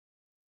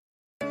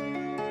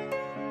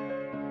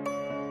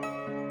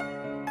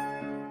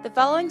The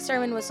following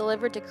sermon was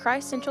delivered to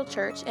Christ Central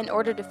Church in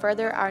order to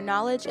further our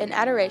knowledge and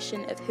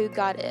adoration of who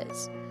God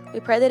is. We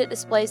pray that it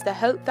displays the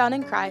hope found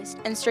in Christ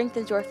and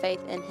strengthens your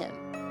faith in Him.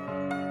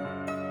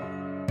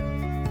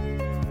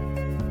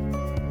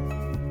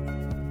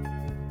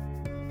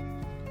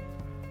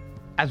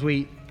 As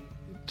we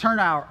turn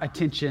our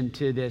attention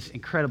to this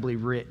incredibly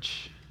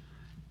rich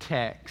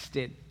text,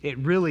 it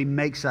really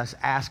makes us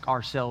ask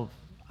ourselves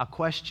a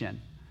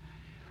question.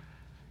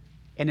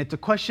 And it's a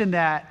question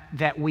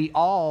that we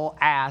all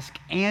ask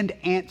and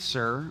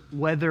answer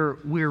whether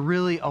we're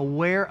really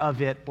aware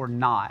of it or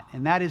not.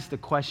 And that is the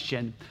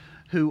question,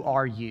 who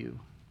are you?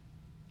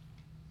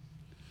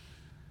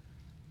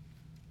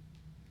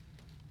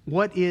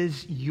 What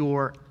is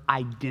your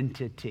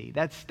identity?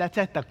 That's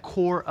at the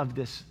core of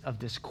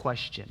this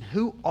question.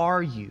 Who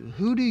are you?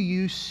 Who do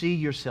you see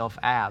yourself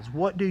as?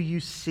 What do you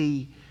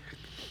see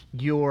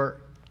your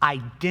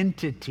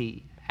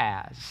identity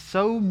as?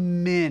 So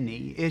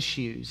many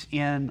issues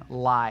in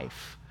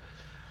life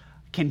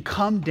can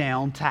come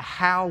down to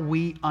how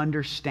we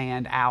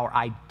understand our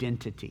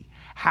identity,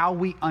 how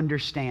we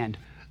understand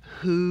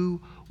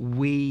who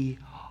we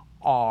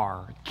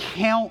are.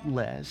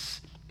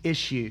 Countless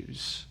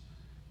issues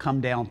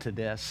come down to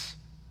this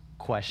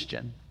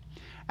question.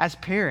 As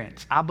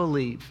parents, I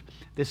believe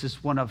this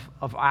is one of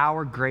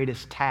our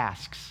greatest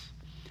tasks,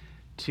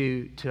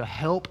 to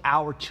help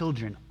our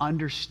children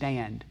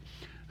understand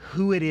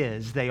who it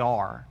is they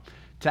are,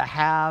 to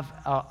have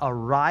a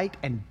right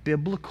and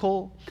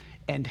biblical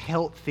and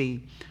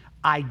healthy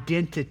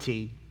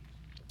identity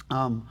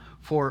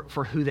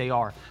for who they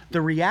are.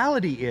 The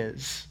reality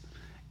is,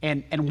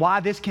 and why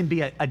this can be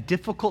a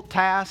difficult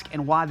task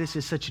and why this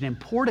is such an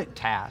important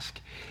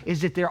task,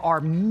 is that there are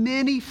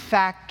many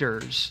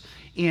factors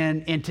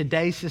in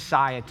today's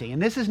society. And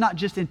this is not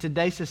just in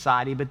today's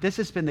society, but this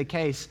has been the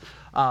case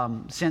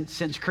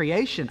since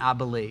creation, I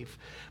believe.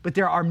 But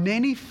there are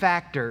many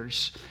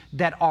factors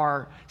that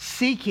are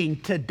seeking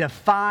to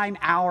define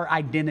our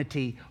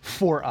identity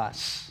for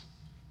us.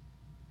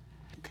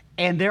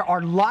 And there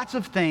are lots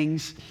of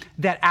things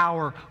that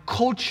our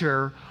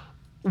culture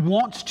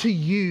wants to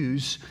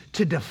use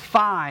to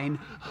define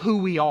who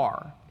we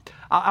are.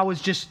 I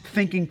was just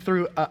thinking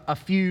through a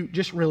few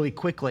just really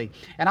quickly,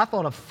 and I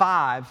thought of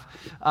five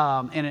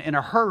in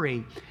a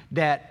hurry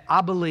that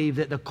I believe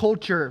that the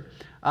culture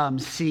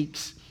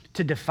seeks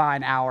to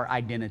define our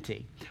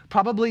identity.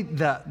 Probably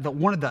the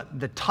one of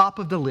the top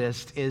of the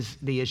list is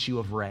the issue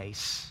of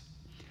race.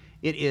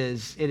 It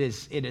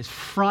is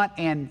front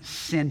and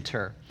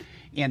center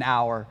in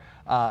our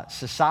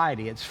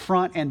society. It's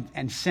front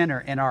and center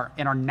in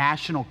our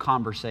national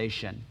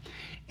conversation.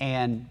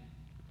 And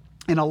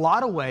in a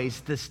lot of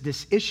ways,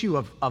 this issue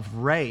of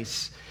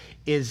race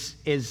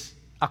is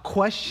a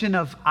question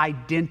of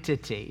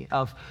identity,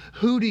 of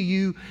who do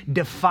you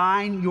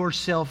define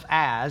yourself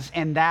as,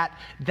 and that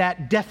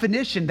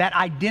definition, that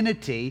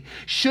identity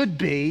should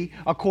be,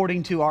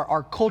 according to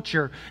our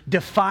culture,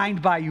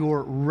 defined by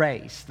your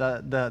race.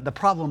 The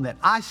problem that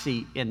I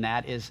see in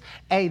that is,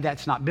 A,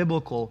 that's not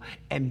biblical,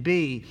 and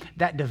B,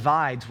 that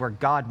divides where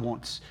God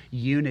wants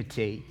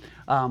unity.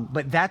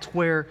 But that's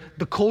where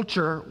the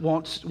culture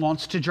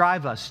wants to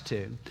drive us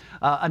to.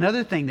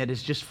 Another thing that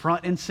is just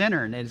front and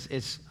center and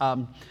is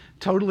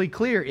totally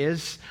clear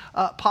is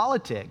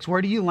politics.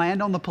 Where do you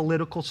land on the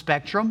political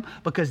spectrum?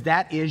 Because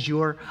that is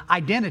your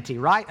identity,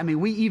 right? I mean,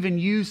 we even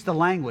use the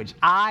language,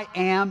 I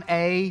am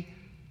a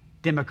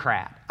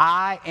Democrat.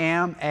 I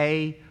am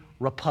a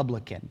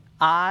Republican.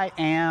 I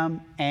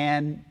am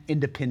an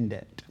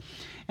independent.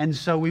 And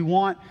so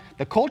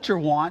the culture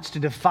wants to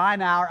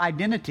define our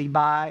identity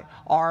by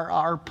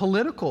our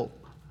political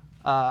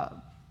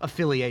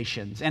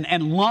affiliations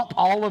and lump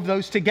all of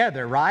those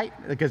together, right?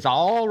 Because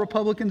all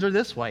Republicans are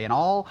this way and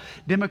all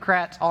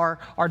Democrats are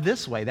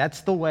this way.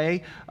 That's the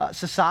way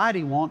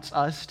society wants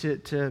us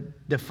to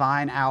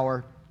define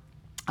our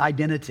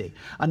identity.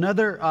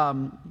 Another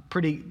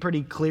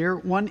pretty clear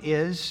one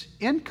is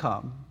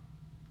income.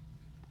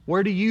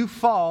 Where do you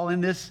fall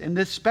in this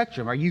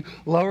spectrum? Are you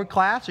lower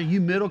class? Are you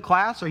middle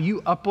class? Are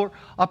you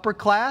upper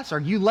class? Are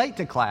you late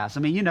to class? I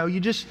mean, you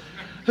just,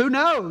 who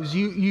knows?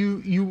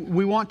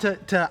 We want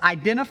to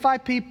identify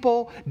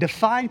people,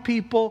 define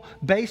people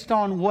based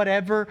on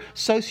whatever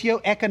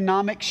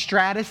socioeconomic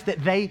stratus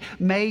that they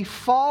may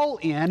fall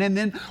in, and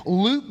then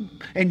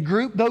loop and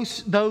group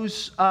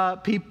those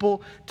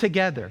people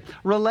together.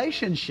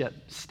 Relationship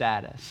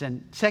status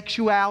and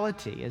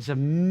sexuality is a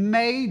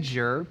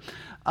major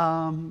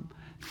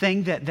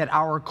thing that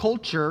our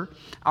culture,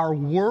 our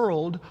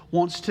world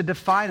wants to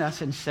define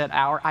us and set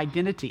our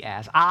identity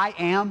as. I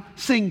am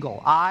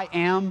single. I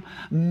am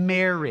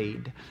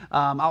married.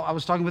 I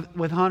was talking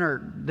with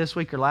Hunter this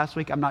week or last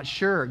week, I'm not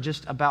sure,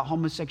 just about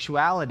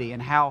homosexuality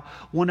and how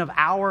one of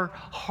our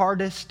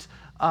hardest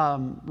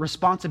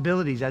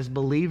responsibilities as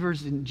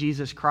believers in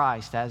Jesus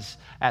Christ, as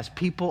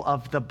people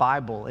of the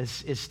Bible,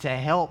 is to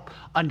help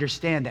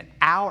understand that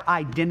our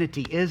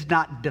identity is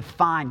not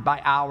defined by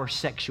our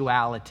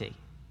sexuality.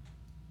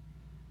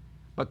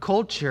 But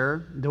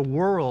culture, the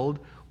world,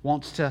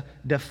 wants to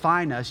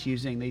define us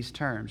using these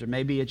terms. Or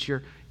maybe it's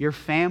your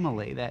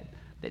family that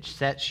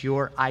sets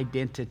your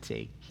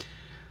identity.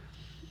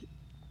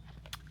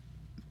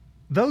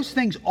 Those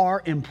things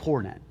are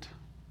important.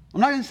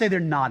 I'm not going to say they're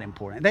not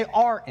important. They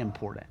are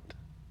important.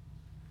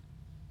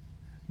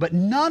 But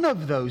none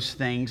of those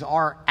things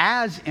are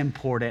as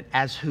important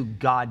as who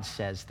God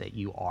says that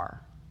you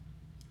are.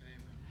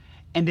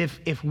 And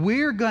if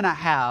we're going to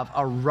have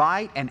a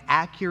right and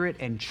accurate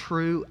and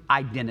true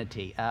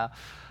identity, a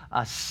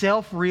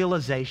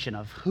self-realization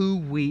of who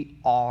we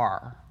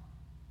are,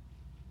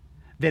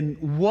 then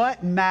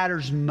what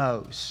matters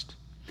most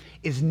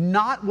is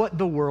not what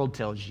the world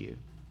tells you.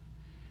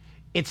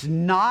 It's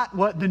not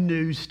what the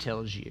news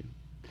tells you.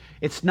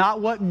 It's not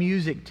what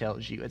music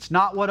tells you. It's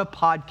not what a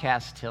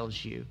podcast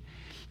tells you.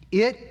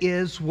 It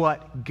is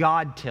what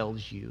God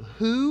tells you.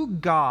 Who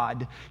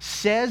God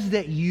says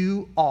that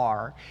you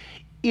are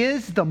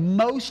is the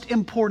most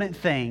important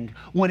thing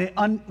when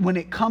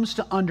it comes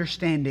to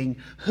understanding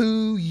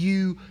who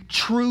you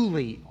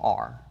truly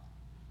are.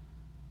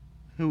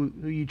 Who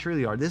you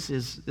truly are. This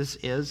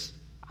is,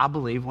 I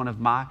believe, one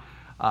of my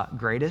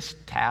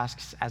greatest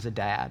tasks as a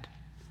dad,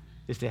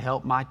 is to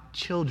help my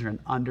children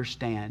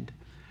understand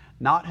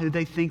not who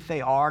they think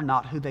they are,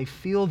 not who they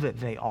feel that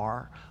they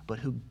are, but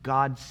who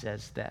God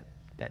says that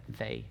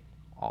they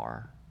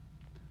are.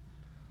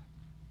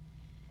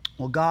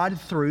 Well, God,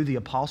 through the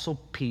Apostle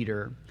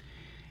Peter,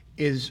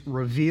 is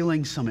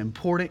revealing some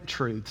important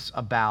truths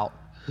about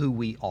who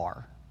we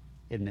are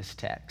in this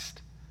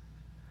text,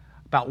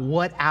 about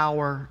what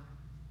our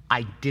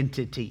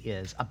identity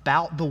is,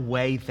 about the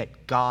way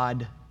that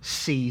God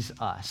sees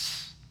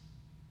us.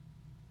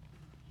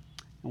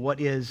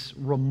 What is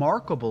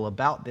remarkable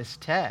about this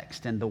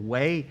text and the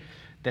way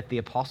that the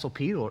Apostle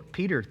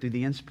Peter, through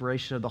the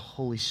inspiration of the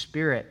Holy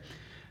Spirit,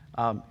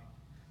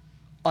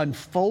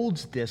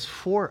 unfolds this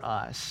for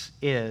us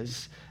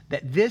is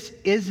that this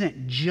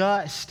isn't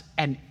just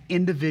an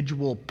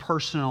individual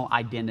personal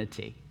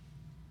identity.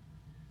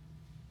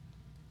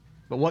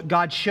 But what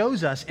God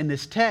shows us in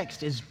this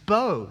text is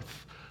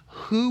both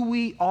who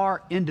we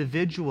are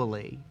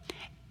individually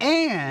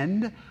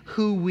and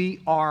who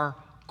we are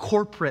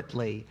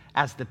corporately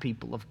as the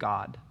people of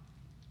God.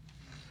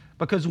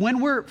 Because when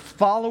we're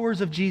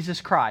followers of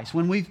Jesus Christ,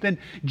 when we've been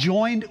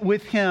joined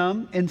with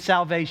Him in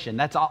salvation,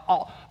 that's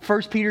all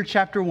 1 Peter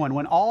chapter 1,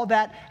 when all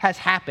that has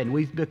happened,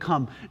 we've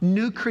become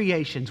new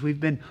creations, we've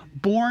been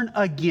born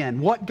again.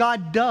 What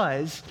God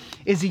does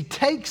is He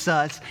takes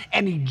us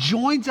and He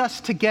joins us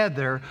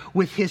together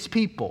with His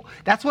people.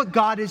 That's what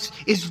God is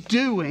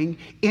doing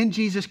in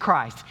Jesus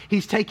Christ.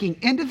 He's taking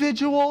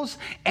individuals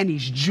and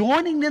He's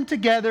joining them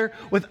together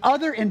with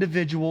other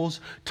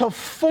individuals to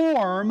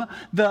form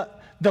the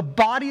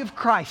body of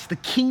Christ, the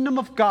kingdom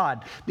of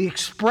God, the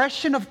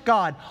expression of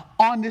God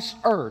on this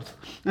earth.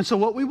 And so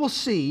what we will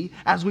see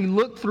as we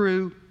look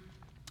through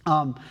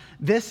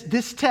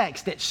this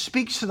text that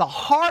speaks to the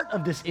heart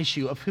of this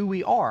issue of who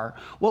we are,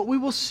 what we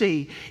will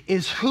see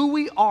is who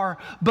we are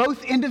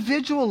both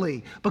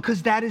individually,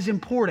 because that is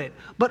important,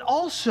 but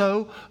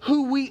also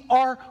who we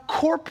are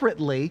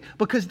corporately,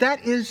 because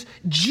that is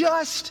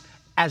just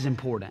as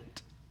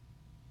important.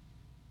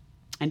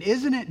 And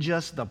isn't it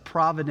just the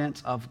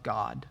providence of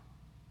God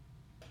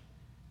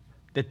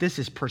that this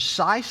is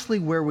precisely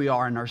where we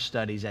are in our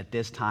studies at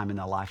this time in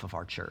the life of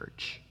our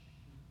church?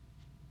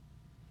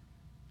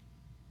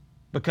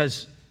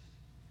 Because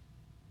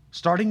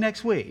starting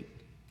next week,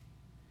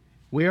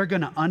 we are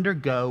going to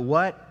undergo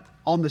what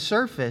on the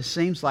surface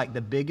seems like the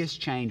biggest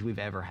change we've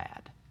ever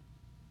had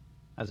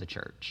as a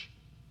church.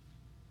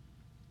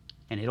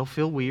 And it'll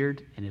feel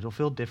weird, and it'll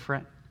feel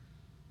different,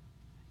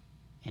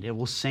 and it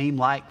will seem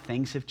like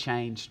things have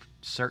changed,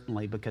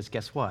 certainly, because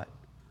guess what?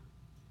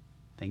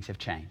 Things have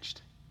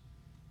changed.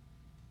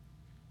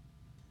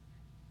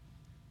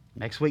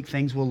 Next week,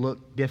 things will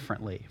look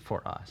differently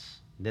for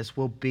us. This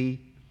will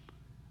be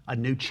a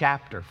new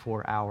chapter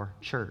for our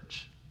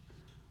church.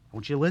 I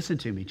want you to listen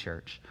to me,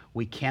 church.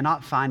 We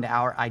cannot find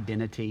our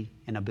identity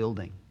in a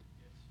building.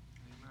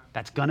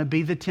 That's going to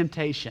be the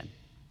temptation.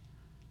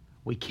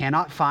 We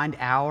cannot find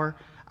our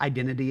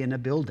identity in a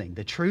building.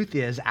 The truth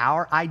is,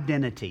 our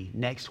identity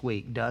next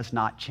week does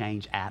not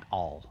change at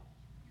all.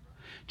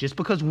 Just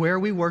because where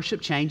we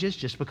worship changes,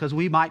 just because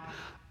we might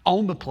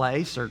own the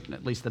place, or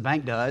at least the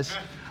bank does,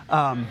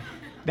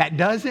 that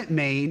doesn't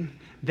mean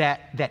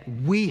that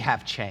we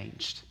have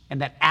changed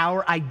and that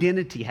our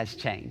identity has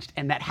changed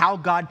and that how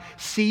God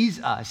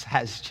sees us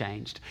has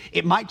changed.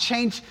 It might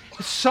change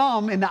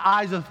some in the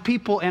eyes of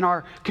people in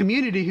our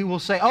community who will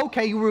say,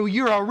 okay,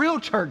 you're a real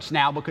church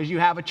now because you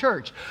have a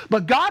church.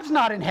 But God's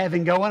not in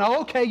heaven going,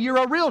 oh, okay, you're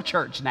a real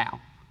church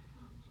now.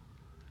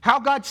 How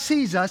God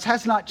sees us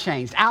has not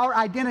changed. Our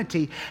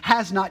identity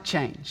has not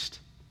changed.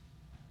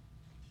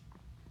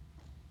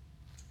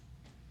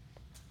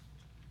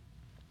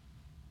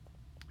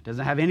 It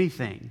doesn't have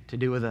anything to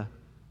do with a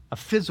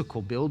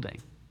physical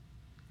building,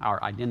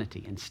 our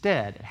identity.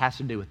 Instead, it has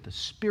to do with the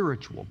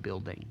spiritual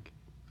building.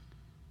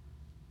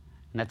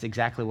 And that's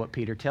exactly what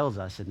Peter tells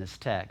us in this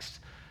text.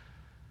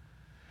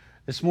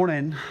 This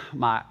morning,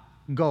 my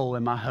goal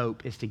and my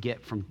hope is to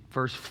get from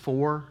verse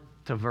 4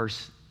 to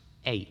verse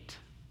 8.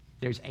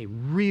 There's a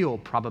real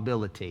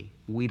probability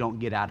we don't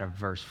get out of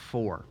verse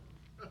 4.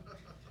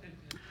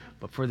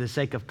 But for the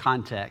sake of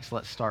context,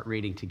 let's start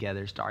reading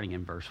together, starting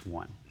in verse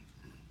 1.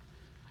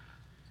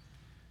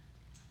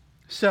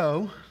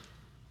 So,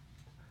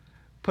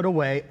 put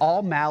away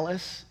all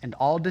malice and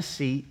all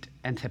deceit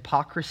and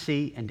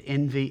hypocrisy and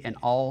envy and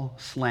all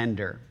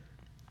slander.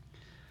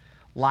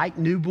 Like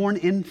newborn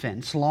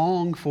infants,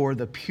 long for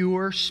the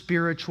pure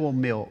spiritual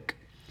milk,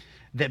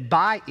 that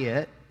by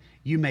it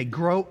you may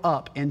grow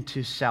up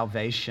into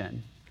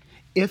salvation,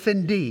 if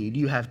indeed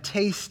you have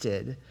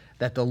tasted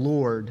that the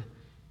Lord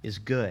is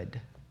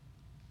good.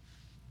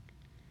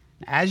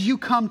 As you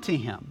come to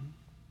him,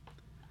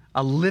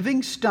 a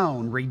living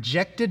stone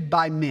rejected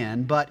by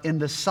men, but in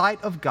the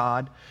sight of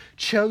God,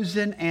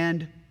 chosen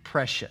and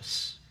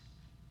precious.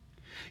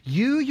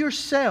 You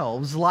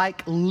yourselves,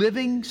 like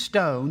living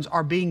stones,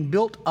 are being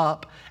built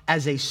up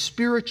as a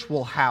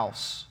spiritual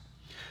house,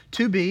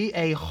 to be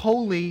a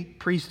holy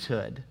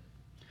priesthood,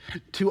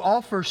 to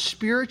offer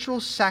spiritual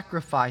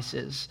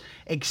sacrifices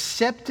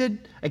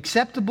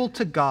acceptable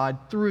to God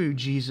through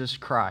Jesus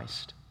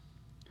Christ.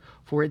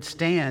 For it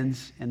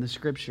stands in the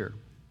Scripture,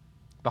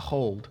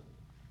 behold,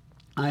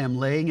 I am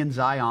laying in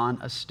Zion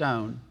a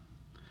stone,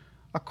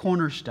 a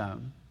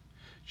cornerstone,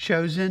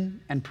 chosen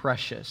and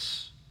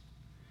precious,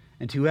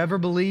 and whoever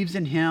believes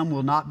in him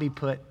will not be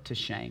put to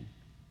shame.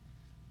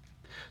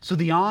 So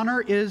the honor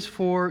is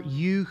for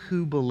you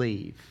who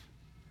believe.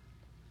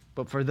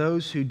 But for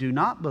those who do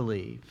not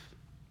believe,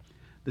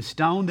 the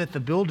stone that the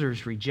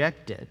builders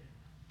rejected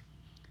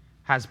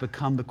has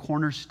become the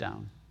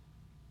cornerstone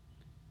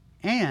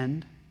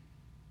and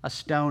a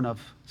stone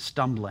of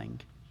stumbling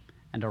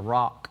and a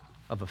rock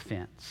of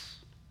offense.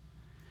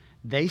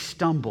 They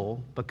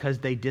stumble because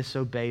they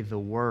disobey the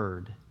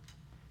word,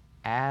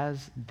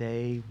 as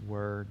they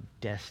were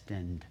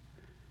destined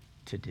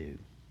to do.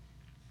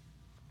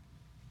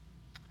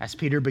 As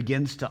Peter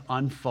begins to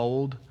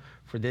unfold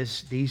for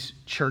these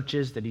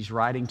churches that he's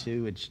writing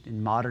to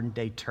in modern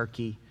day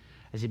Turkey,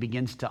 as he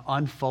begins to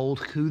unfold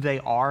who they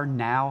are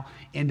now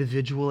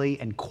individually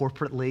and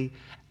corporately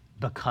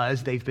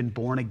because they've been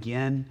born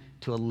again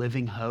to a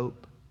living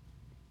hope,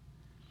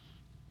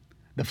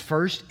 the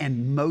first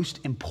and most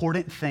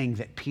important thing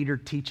that Peter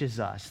teaches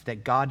us,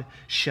 that God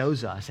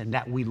shows us, and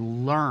that we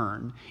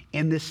learn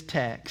in this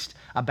text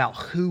about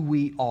who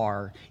we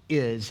are,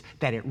 is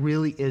that it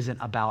really isn't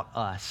about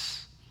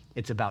us.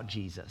 It's about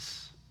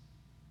Jesus.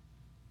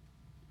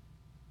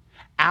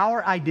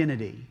 Our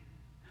identity,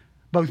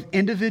 both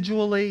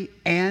individually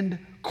and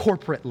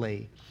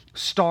corporately,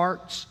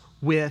 starts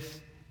with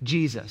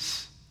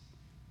Jesus.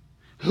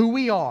 Who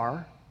we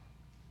are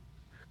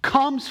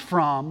comes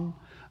from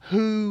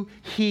who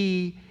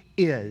he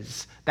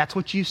is. That's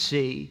what you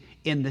see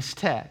in this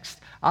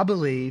text. I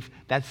believe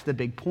that's the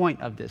big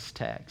point of this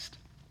text.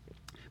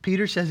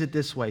 Peter says it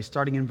this way,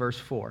 starting in verse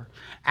 4.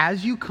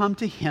 As you come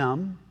to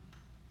him,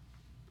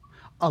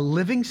 a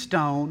living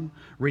stone,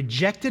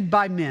 rejected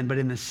by men, but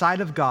in the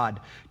sight of God,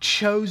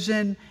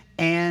 chosen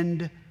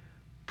and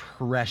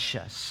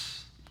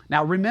precious.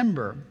 Now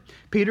remember,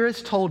 Peter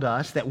has told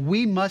us that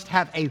we must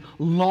have a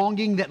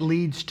longing that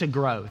leads to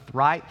growth,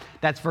 right?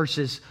 That's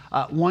verses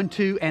 1,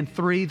 2, and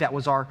 3. That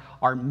was our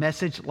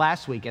message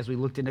last week as we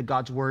looked into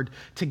God's word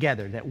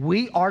together, that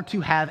we are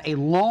to have a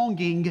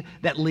longing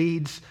that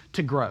leads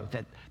to growth.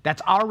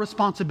 That's our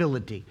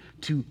responsibility,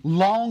 to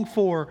long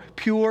for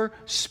pure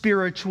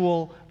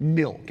spiritual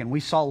milk. And we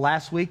saw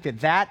last week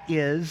that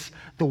is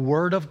the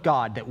Word of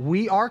God, that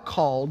we are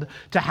called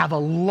to have a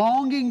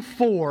longing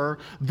for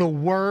the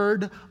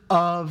Word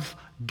of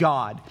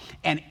God.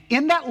 And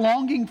in that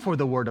longing for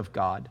the Word of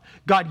God,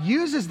 God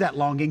uses that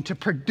longing to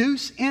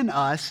produce in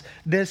us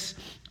this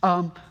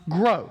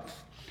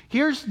growth.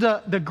 Here's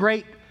the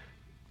great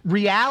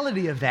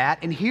reality of that,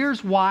 and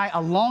here's why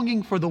a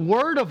longing for the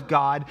Word of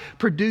God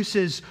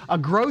produces a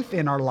growth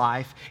in our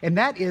life, and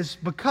that is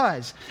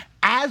because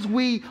as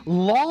we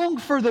long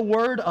for the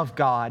Word of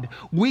God,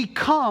 we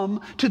come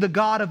to the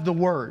God of the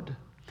Word.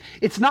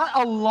 It's not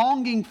a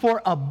longing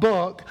for a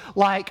book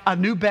like a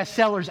new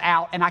bestseller's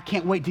out and I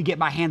can't wait to get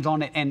my hands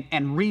on it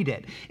and read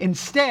it.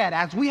 Instead,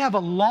 as we have a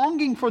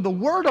longing for the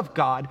Word of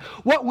God,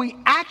 what we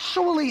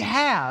actually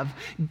have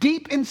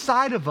deep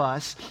inside of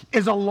us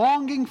is a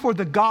longing for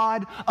the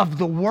God of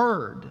the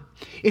Word.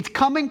 It's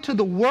coming to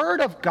the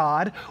Word of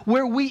God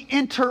where we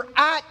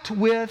interact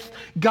with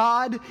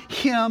God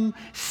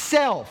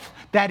Himself.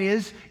 That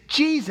is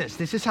Jesus.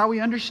 This is how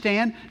we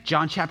understand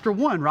John chapter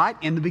 1, right?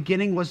 In the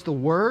beginning was the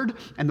Word,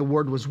 and the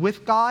Word was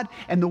with God,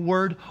 and the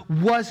Word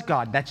was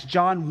God. That's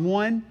John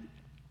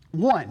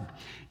 1:1.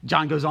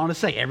 John goes on to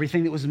say,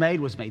 everything that was made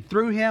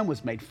through Him,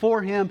 was made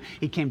for Him.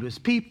 He came to His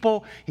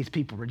people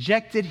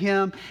rejected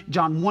Him.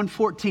 John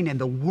 1:14, and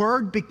the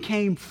Word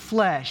became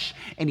flesh,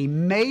 and He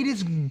made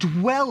His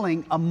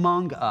dwelling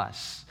among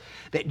us.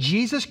 that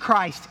Jesus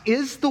Christ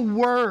is the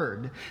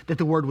Word, that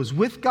the Word was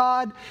with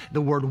God,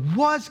 the Word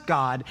was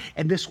God,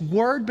 and this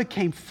Word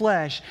became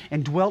flesh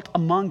and dwelt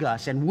among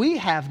us. And we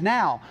have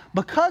now,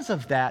 because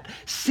of that,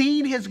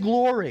 seen His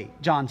glory,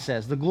 John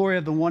says, the glory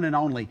of the one and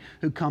only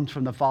who comes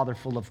from the Father,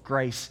 full of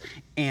grace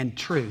and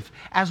truth.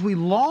 As we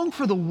long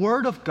for the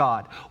Word of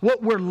God,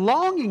 what we're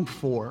longing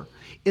for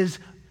is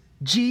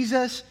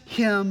Jesus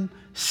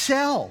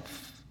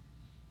Himself.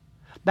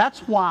 That's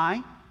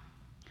why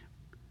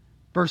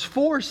Verse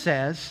 4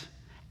 says,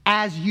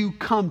 as you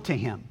come to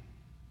Him.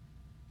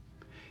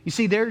 You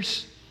see,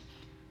 there's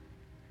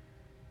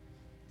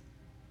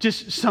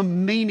just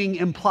some meaning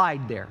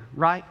implied there,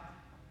 right?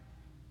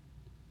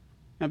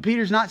 Now,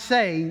 Peter's not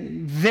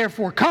saying,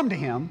 therefore come to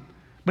Him,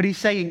 but he's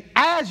saying,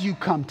 as you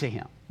come to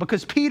Him.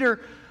 Because Peter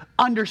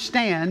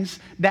understands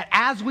that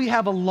as we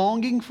have a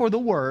longing for the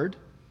Word,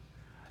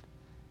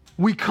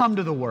 we come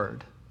to the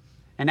Word.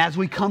 And as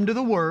we come to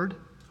the Word,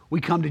 we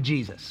come to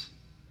Jesus.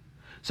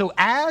 So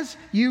as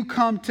you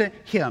come to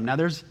Him. Now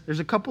there's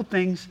a couple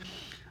things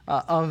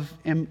of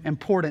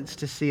importance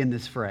to see in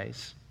this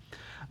phrase.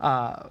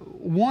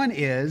 One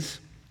is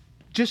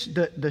just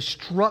the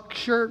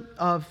structure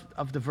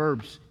of the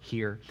verbs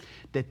here.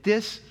 That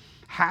this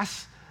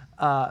has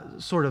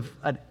sort of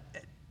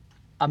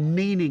a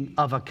meaning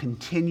of a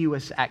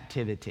continuous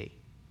activity.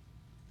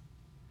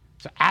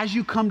 So as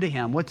you come to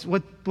Him,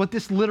 what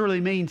this literally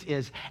means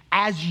is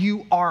as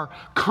you are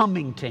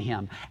coming to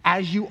Him,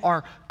 as you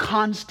are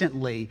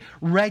constantly,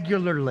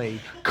 regularly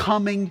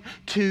coming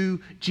to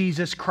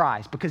Jesus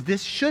Christ, because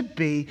this should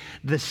be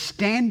the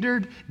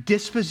standard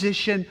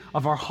disposition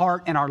of our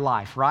heart and our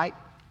life, right?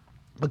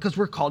 Because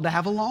we're called to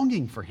have a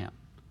longing for Him.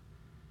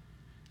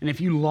 And if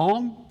you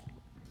long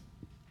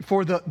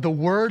for the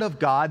Word of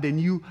God, then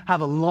you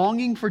have a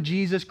longing for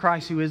Jesus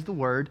Christ, who is the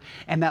Word,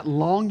 and that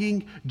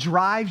longing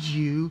drives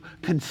you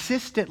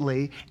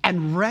consistently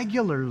and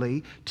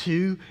regularly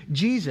to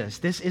Jesus.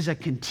 This is a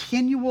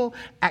continual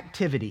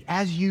activity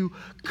as you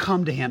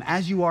come to Him,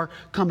 as you are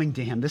coming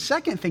to Him. The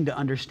second thing to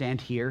understand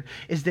here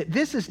is that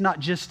this is not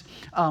just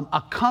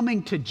a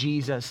coming to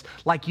Jesus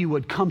like you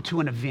would come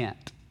to an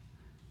event,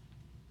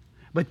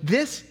 but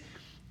this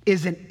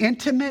is an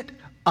intimate,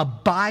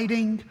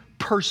 abiding,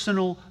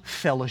 personal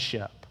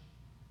fellowship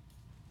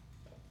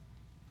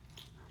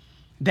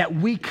that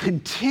we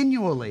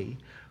continually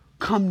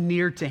come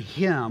near to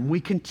Him. We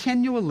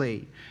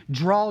continually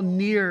draw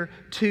near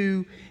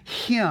to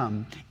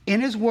Him in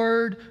His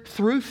Word,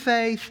 through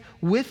faith,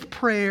 with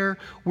prayer.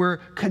 We're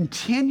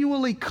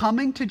continually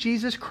coming to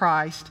Jesus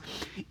Christ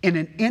in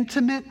an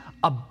intimate,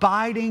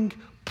 abiding,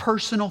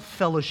 personal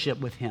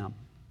fellowship with Him.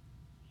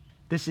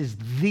 This is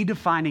the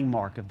defining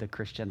mark of the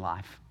Christian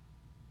life.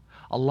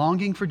 A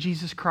longing for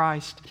Jesus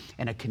Christ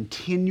and a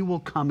continual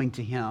coming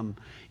to Him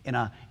in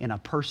a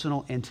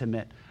personal,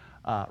 intimate,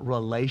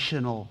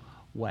 relational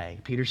way.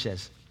 Peter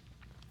says,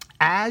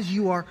 as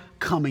you are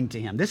coming to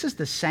Him. This is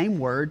the same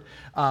word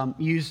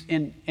used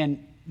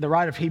in the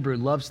writer of Hebrew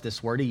loves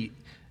this word.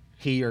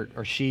 He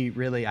or she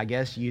really, I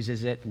guess,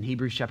 uses it in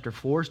Hebrews chapter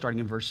 4, starting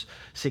in verse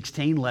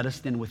 16. Let us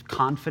then with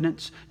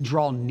confidence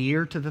draw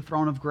near to the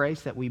throne of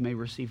grace that we may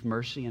receive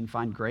mercy and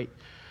find great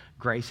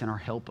grace in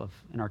our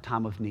in our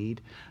time of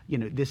need. You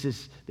know, this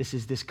is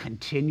this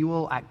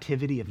continual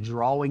activity of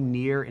drawing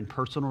near in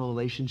personal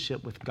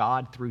relationship with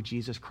God through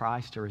Jesus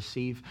Christ to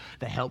receive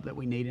the help that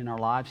we need in our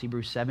lives.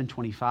 Hebrews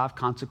 7:25.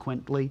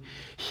 Consequently,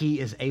 He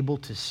is able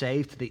to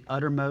save to the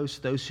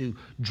uttermost those who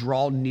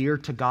draw near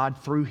to God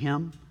through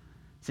Him,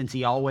 since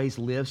He always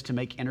lives to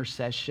make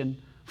intercession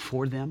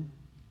for them.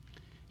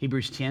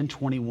 Hebrews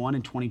 10:21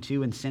 and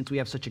 22, and since we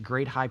have such a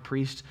great high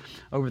priest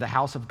over the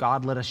house of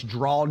God, let us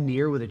draw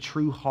near with a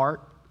true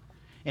heart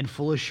and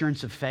full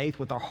assurance of faith,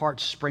 with our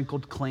hearts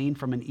sprinkled clean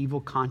from an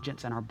evil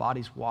conscience and our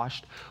bodies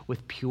washed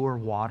with pure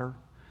water.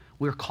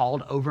 We're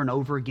called over and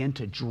over again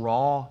to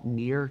draw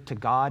near to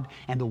God,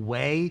 and the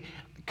way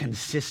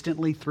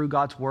consistently through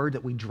God's Word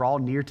that we draw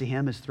near to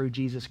Him is through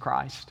Jesus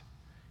Christ.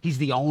 He's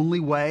the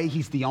only way.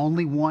 He's the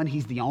only one.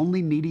 He's the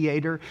only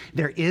mediator.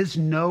 There is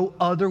no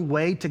other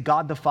way to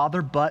God the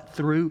Father but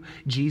through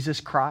Jesus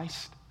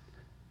Christ.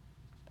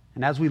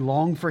 And as we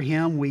long for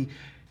Him, we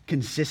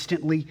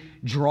consistently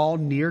draw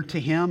near to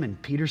Him. And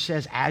Peter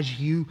says, as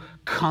you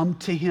come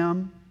to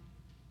Him.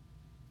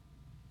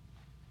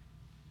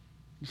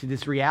 You see,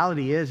 this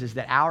reality is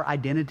that our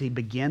identity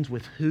begins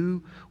with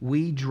who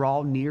we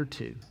draw near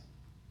to.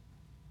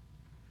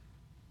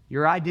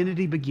 Your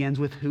identity begins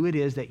with who it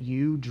is that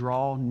you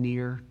draw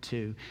near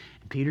to.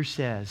 And Peter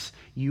says,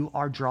 you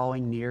are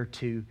drawing near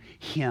to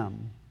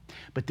Him.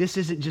 But this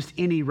isn't just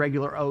any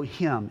regular old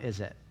Him, is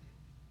it?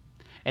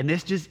 And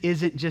this just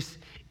isn't just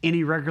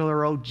any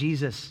regular old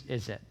Jesus,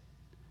 is it?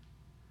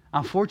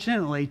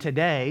 Unfortunately,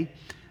 today,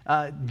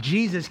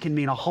 Jesus can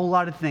mean a whole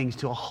lot of things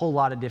to a whole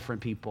lot of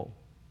different people.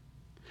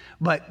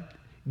 But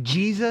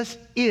Jesus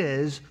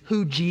is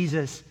who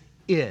Jesus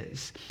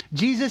is.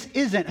 Jesus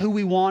isn't who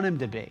we want him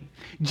to be.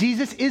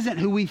 Jesus isn't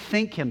who we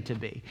think him to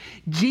be.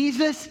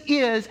 Jesus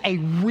is a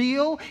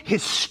real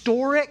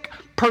historic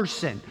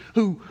person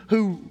who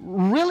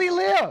really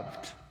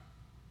lived.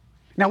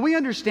 Now we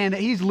understand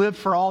that he's lived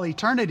for all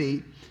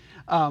eternity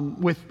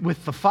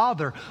with the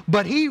Father,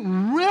 but he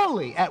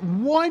really at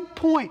one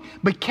point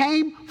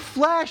became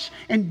flesh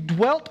and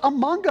dwelt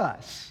among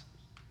us.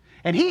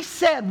 And he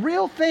said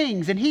real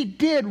things, and he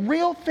did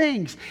real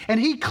things, and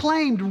he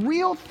claimed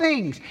real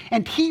things,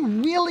 and he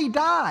really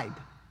died,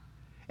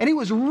 and he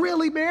was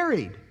really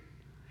buried,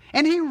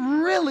 and he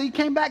really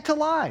came back to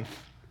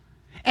life,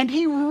 and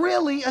he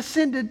really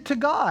ascended to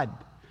God,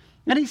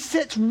 and he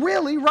sits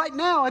really right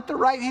now at the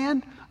right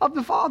hand of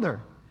the Father,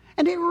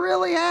 and he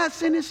really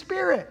has in his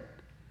Spirit.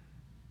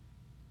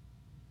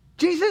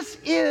 Jesus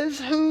is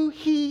who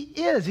he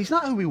is. He's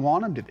not who we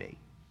want him to be.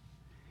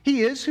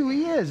 He is who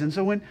he is. And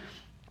so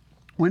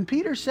when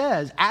Peter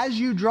says, as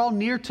you draw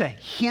near to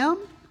him,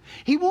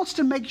 he wants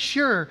to make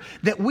sure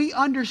that we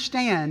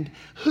understand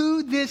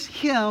who this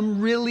him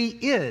really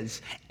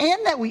is,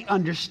 and that we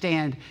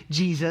understand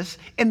Jesus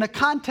in the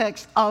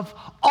context of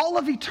all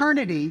of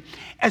eternity,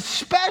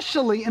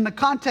 especially in the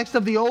context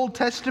of the Old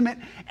Testament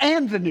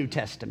and the New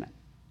Testament.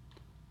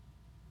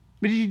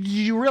 But did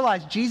you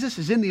realize Jesus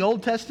is in the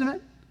Old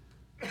Testament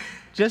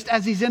just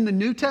as he's in the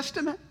New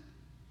Testament?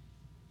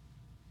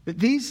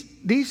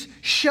 These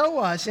show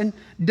us and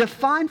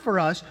define for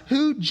us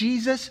who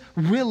Jesus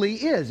really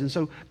is. And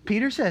so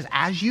Peter says,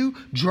 as you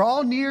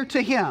draw near to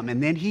him,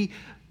 and then he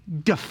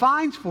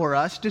defines for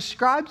us,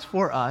 describes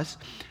for us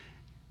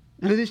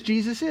who this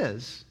Jesus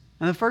is.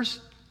 And the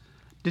first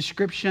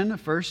description, the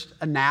first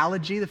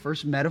analogy, the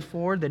first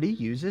metaphor that he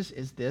uses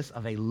is this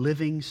of a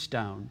living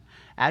stone.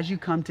 As you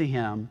come to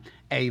him,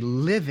 a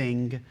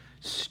living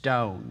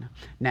stone.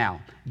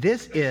 Now,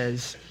 this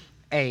is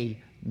a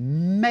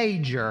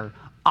major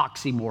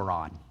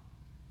oxymoron.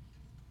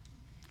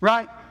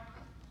 Right?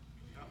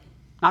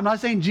 I'm not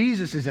saying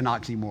Jesus is an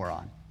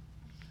oxymoron.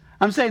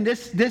 I'm saying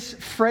this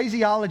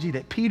phraseology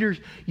that Peter's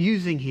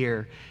using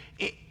here,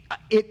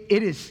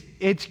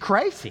 it's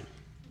crazy.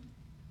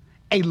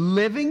 A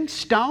living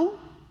stone?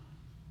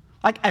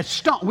 Like a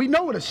stone. We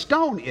know what a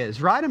stone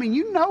is, right? I mean,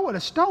 you know what a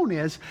stone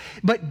is,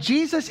 but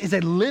Jesus is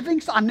a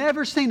living stone. I've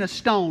never seen a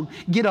stone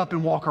get up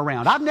and walk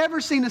around. I've never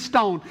seen a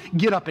stone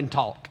get up and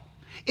talk.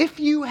 If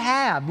you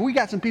have, we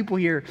got some people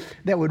here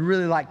that would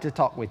really like to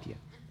talk with you.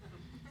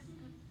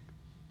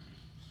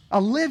 A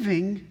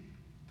living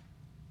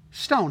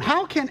stone.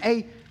 How can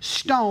a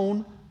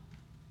stone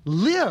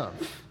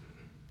live?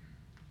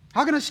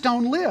 How can a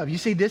stone live? You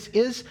see, this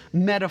is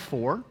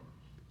metaphor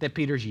that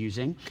Peter's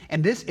using,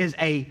 and this is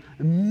a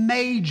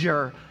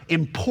major,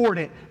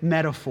 important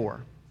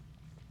metaphor.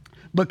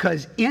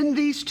 Because in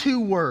these two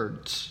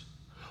words,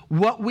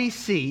 what we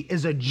see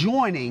is a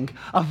joining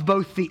of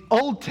both the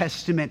Old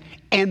Testament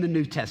and the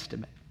New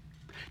Testament.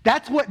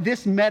 That's what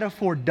this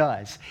metaphor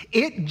does.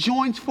 It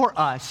joins for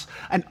us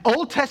an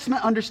Old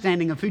Testament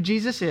understanding of who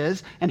Jesus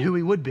is and who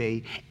he would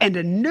be, and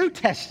a New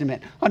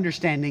Testament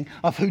understanding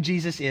of who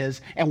Jesus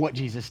is and what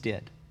Jesus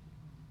did.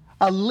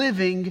 A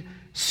living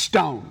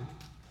stone.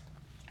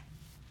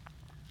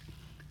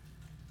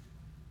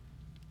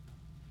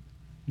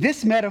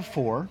 This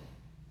metaphor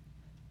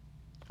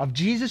of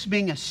Jesus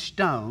being a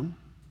stone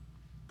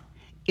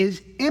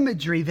is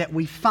imagery that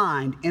we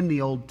find in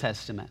the Old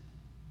Testament.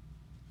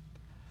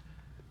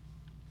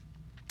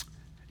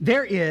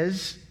 There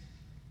is,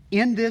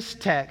 in this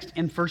text,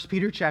 in 1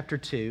 Peter chapter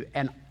 2,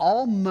 an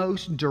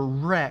almost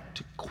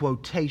direct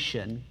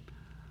quotation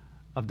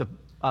of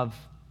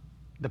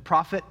the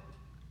prophet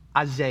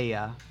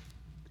Isaiah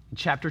in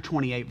chapter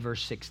 28,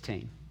 verse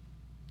 16.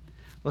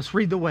 Let's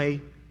read the way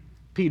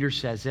Peter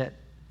says it.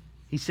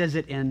 He says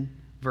it in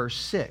verse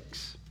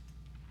 6.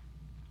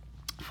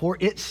 For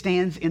it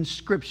stands in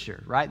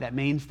Scripture, right? That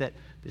means that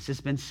this has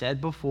been said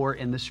before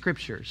in the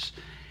Scriptures.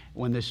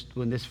 When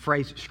this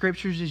phrase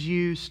Scriptures is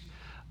used,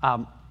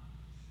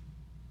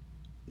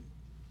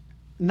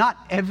 not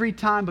every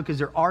time, because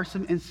there are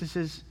some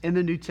instances in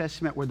the New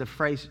Testament where the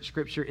phrase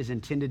Scripture is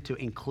intended to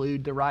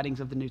include the writings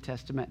of the New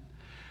Testament,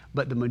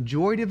 but the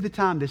majority of the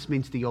time this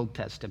means the Old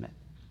Testament.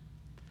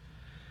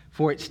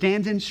 For it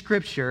stands in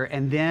Scripture,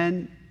 and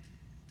then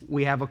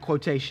we have a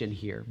quotation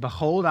here.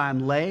 Behold, I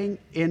am laying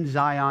in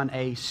Zion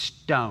a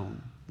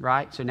stone,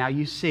 right? So now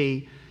you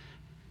see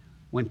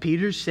when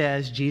Peter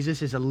says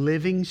Jesus is a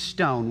living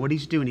stone, what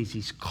he's doing is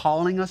he's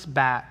calling us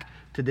back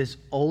to this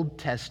Old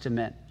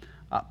Testament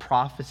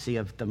prophecy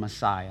of the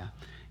Messiah.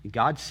 And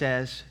God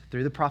says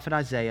through the prophet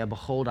Isaiah,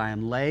 behold, I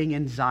am laying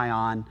in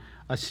Zion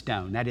a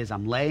stone. That is,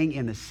 I'm laying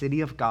in the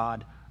city of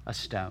God a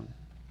stone.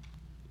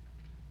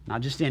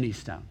 Not just any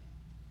stone.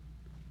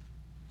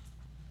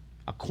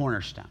 A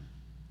cornerstone.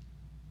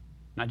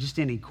 Not just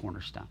any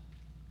cornerstone,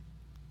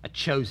 a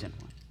chosen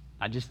one.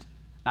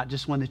 Not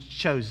just one that's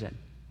chosen,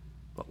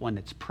 but one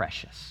that's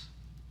precious.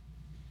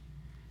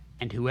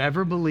 And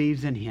whoever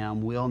believes in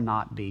him will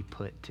not be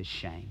put to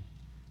shame.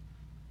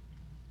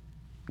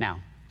 Now,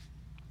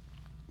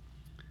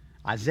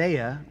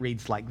 Isaiah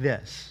reads like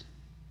this.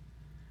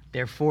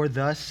 Therefore,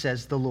 thus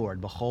says the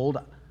Lord, behold,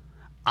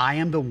 I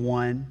am the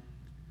one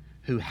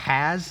who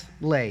has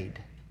laid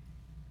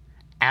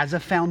as a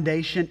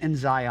foundation in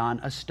Zion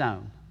a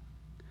stone,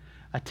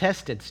 a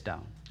tested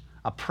stone,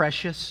 a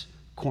precious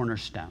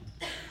cornerstone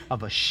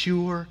of a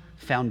sure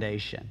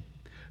foundation.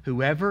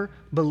 Whoever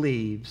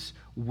believes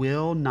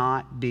will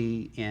not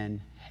be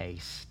in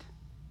haste.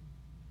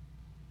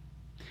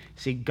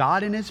 See,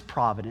 God in his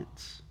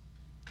providence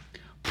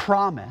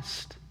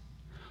promised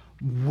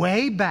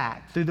way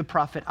back through the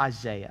prophet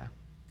Isaiah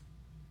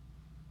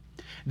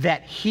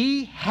that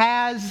he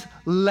has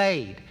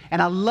laid,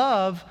 and I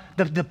love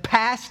the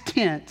past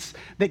tense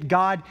that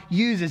God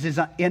uses is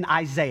in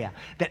Isaiah,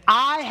 that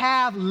I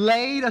have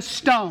laid a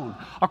stone,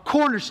 a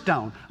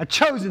cornerstone, a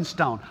chosen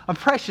stone, a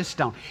precious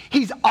stone.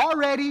 He's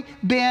already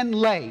been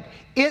laid.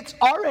 It's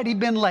already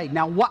been laid.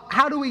 Now,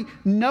 how do we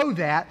know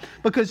that?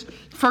 Because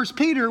 1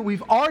 Peter,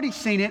 we've already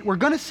seen it. We're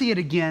going to see it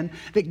again,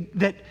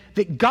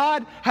 that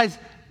God has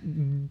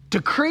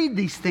decreed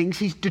these things.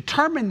 He's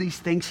determined these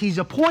things. He's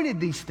appointed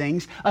these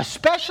things,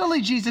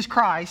 especially Jesus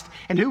Christ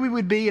and who he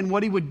would be and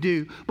what he would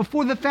do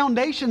before the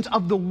foundations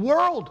of the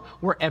world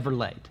were ever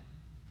laid.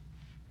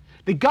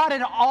 That God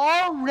had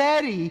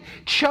already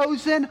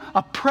chosen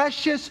a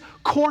precious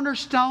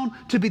cornerstone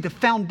to be the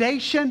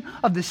foundation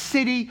of the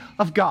city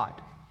of God.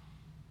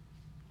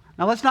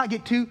 Now, let's not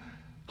get too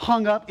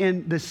hung up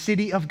in the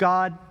city of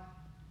God.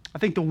 I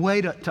think the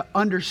way to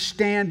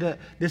understand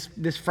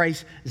this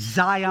phrase,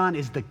 Zion,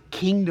 is the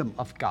kingdom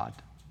of God.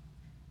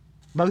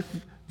 Both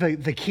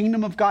the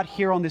kingdom of God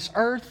here on this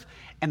earth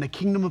and the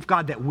kingdom of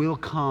God that will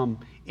come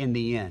in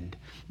the end.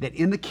 That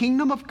in the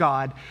kingdom of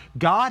God,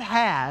 God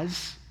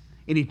has,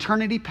 in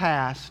eternity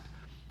past,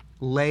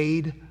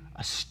 laid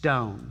a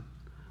stone,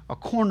 a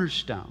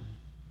cornerstone,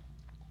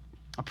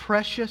 a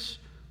precious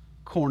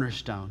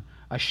cornerstone,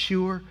 a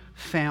sure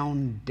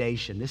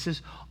foundation. This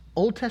is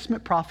Old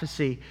Testament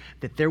prophecy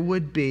that there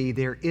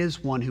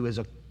is one who is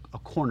a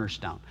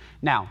cornerstone.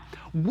 Now,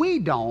 we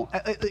don't,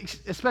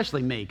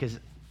 especially me, because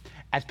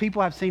as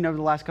people have seen over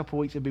the last couple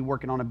of weeks, I've been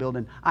working on a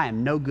building. I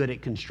am no good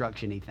at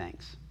construction-y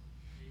things.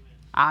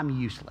 I'm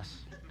useless.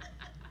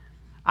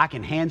 I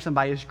can hand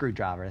somebody a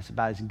screwdriver. That's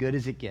about as good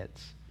as it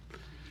gets.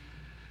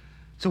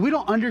 So we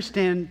don't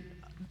understand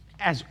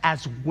as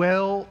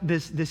well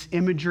this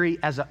imagery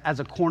as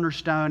a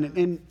cornerstone,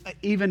 and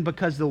even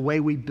because the way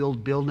we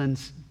build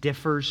buildings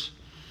differs.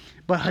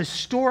 But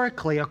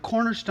historically, a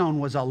cornerstone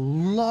was a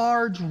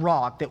large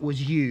rock that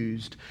was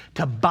used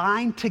to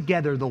bind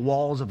together the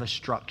walls of a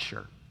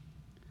structure.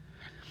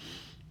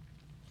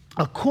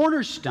 A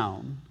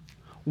cornerstone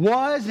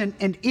was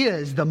and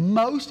is the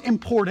most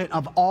important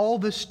of all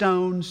the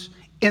stones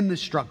in the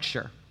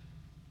structure,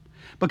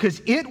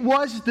 because it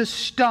was the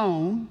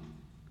stone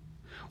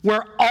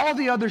where all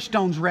the other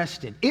stones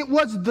rested. It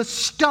was the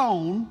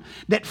stone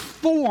that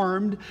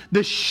formed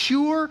the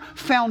sure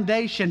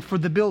foundation for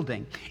the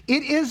building.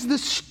 It is the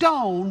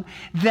stone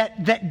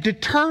that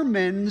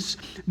determines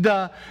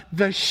the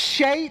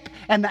shape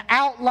and the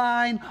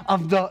outline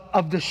of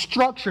the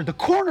structure, the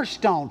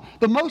cornerstone,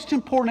 the most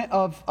important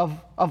of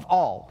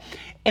all.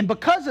 And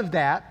because of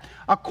that,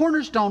 a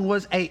cornerstone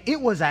was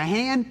a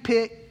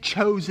hand-picked,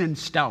 chosen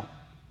stone.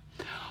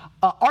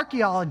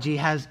 Archaeology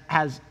has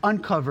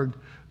uncovered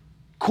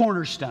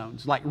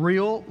cornerstones, like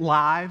real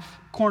live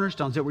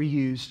cornerstones that were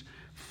used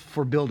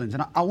for buildings.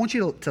 And I want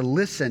you to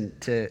listen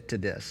to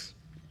this.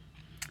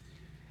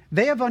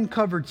 They have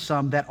uncovered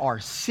some that are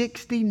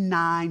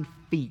 69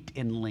 feet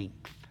in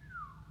length.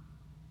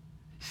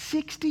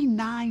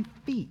 69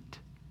 feet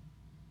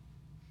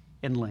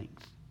in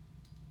length.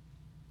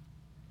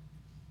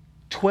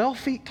 12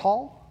 feet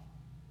tall,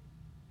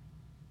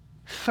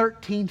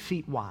 13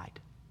 feet wide.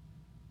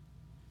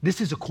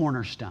 This is a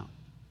cornerstone.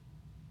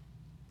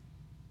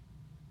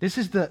 This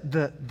is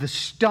the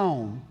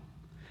stone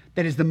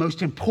that is the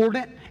most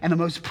important and the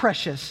most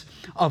precious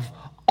of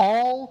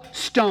all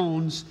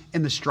stones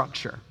in the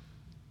structure.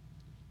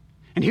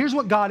 And here's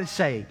what God is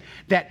saying,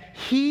 that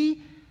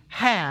he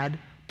had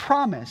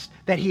promised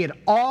that he had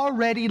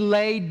already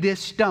laid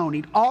this stone.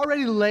 He'd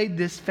already laid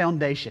this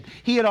foundation.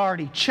 He had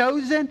already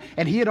chosen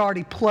and he had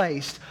already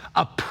placed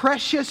a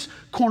precious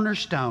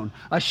cornerstone,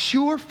 a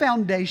sure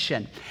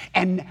foundation.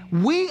 And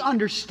we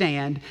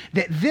understand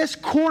that this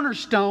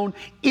cornerstone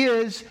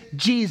is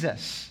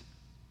Jesus.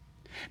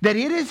 That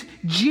it is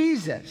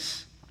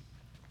Jesus.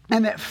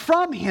 And that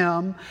from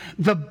him,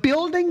 the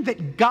building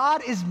that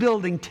God is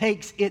building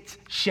takes its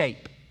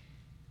shape.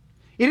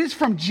 It is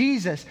from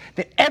Jesus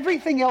that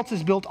everything else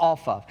is built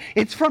off of.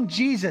 It's from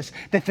Jesus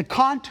that the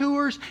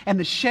contours and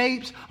the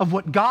shapes of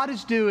what God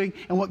is doing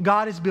and what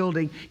God is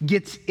building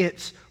gets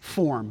its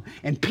form.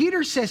 And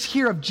Peter says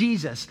here of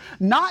Jesus,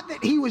 not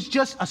that he was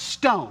just a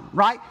stone,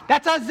 right?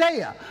 That's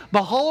Isaiah.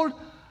 Behold,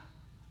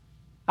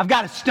 I've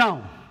got a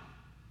stone.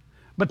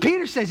 But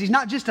Peter says he's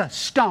not just a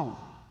stone,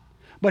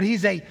 but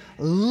he's a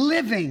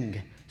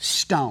living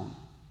stone.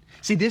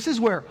 See, this is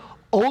where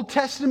Old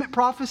Testament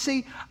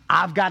prophecy,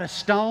 I've got a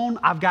stone,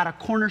 I've got a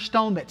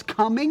cornerstone that's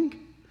coming.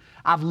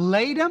 I've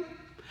laid him.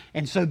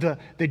 And so the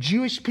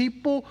Jewish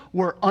people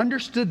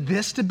understood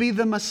this to be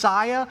the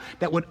Messiah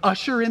that would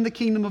usher in the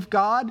kingdom of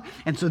God.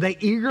 And so they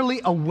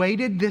eagerly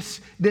awaited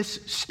this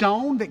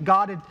stone that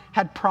God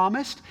had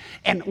promised.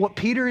 And what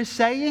Peter is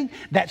saying,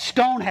 that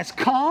stone has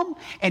come.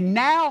 And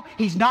now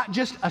he's not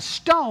just a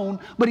stone,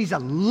 but he's a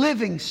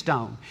living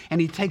stone.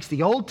 And he takes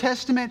the Old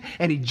Testament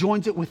and he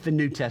joins it with the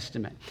New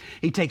Testament.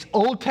 He takes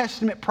Old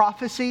Testament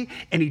prophecy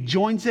and he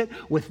joins it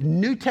with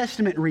New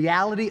Testament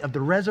reality of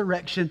the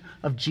resurrection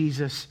of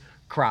Jesus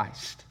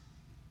Christ.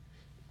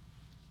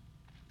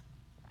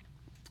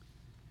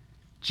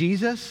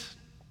 Jesus,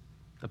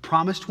 the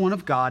promised one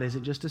of God,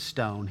 isn't just a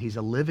stone. He's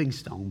a living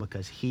stone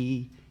because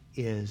he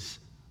is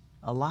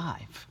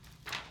alive.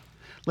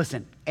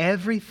 Listen,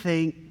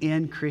 everything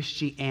in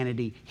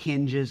Christianity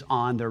hinges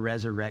on the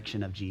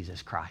resurrection of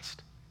Jesus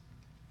Christ.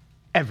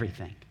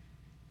 Everything.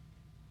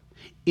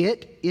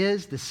 It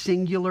is the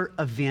singular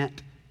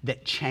event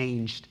that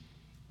changed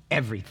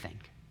everything.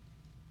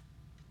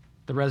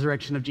 The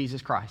resurrection of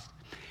Jesus Christ.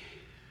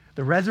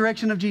 The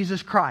resurrection of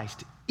Jesus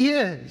Christ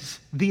is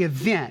the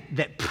event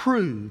that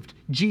proved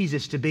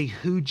Jesus to be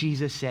who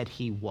Jesus said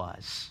he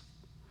was.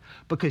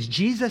 Because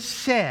Jesus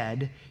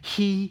said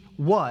he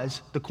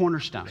was the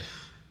cornerstone.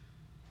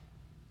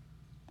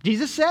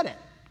 Jesus said it.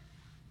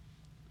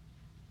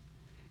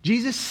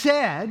 Jesus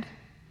said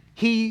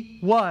he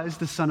was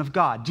the Son of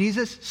God.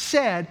 Jesus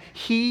said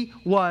he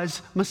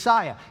was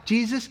Messiah.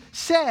 Jesus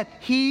said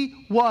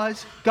he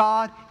was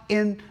God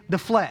in the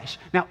flesh.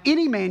 Now,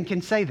 any man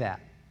can say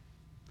that.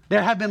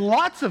 There have been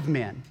lots of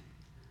men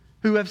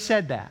who have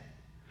said that.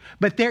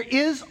 But there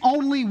is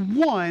only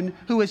one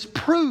who has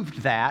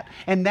proved that,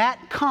 and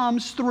that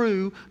comes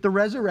through the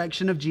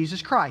resurrection of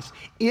Jesus Christ.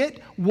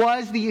 It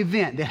was the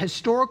event, the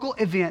historical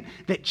event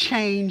that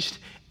changed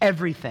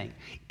everything.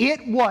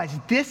 It was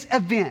this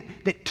event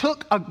that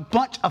took a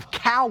bunch of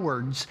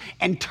cowards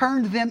and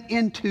turned them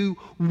into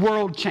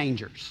world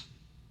changers.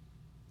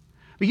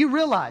 But you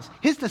realize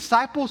his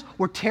disciples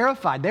were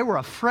terrified. They were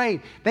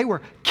afraid. They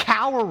were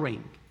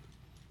cowering.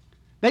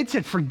 They'd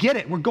said, forget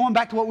it. We're going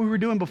back to what we were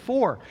doing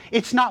before.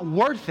 It's not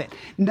worth it.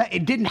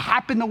 It didn't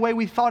happen the way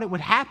we thought it would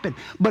happen.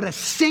 But a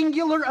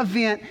singular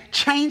event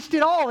changed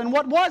it all. And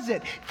what was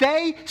it?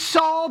 They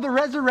saw the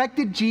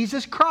resurrected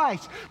Jesus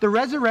Christ. The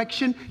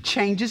resurrection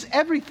changes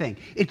everything.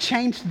 It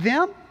changed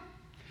them.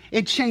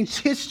 It changed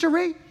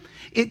history.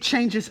 It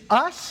changes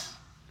us.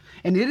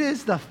 And it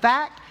is the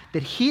fact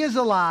that he is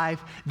alive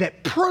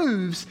that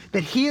proves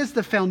that he is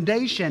the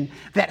foundation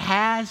that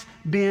has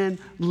been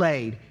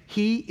laid.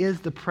 He is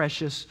the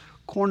precious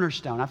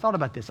cornerstone. I thought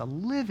about this, a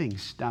living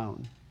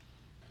stone.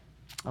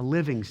 A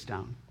living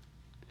stone.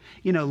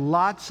 You know,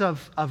 lots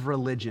of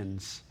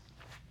religions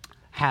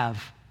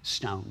have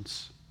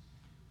stones.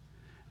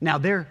 Now,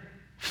 they're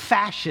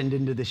fashioned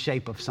into the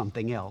shape of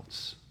something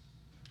else.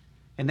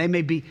 And they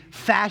may be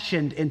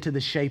fashioned into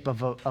the shape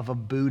of a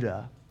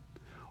Buddha,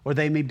 or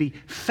they may be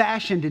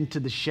fashioned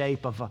into the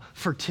shape of a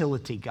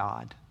fertility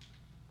god.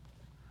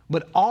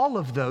 But all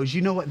of those,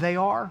 you know what they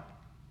are?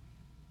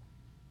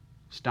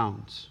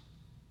 Stones.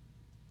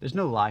 There's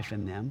no life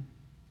in them.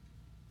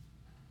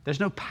 There's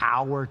no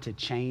power to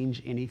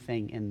change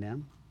anything in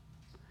them.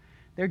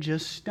 They're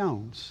just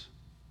stones.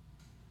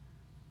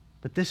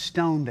 But this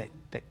stone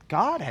that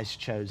God has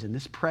chosen,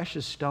 this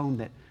precious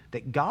stone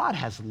that God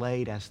has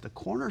laid as the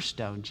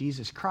cornerstone,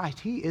 Jesus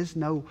Christ, he is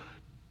no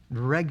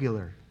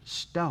regular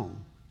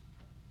stone.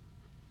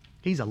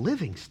 He's a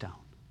living stone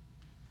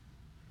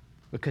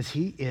because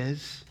he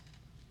is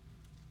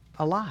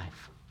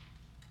alive.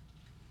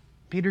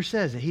 Peter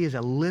says that he is a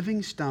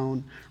living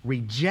stone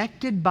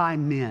rejected by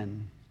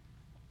men,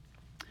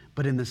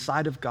 but in the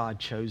sight of God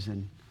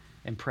chosen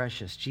and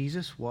precious.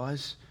 Jesus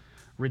was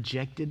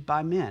rejected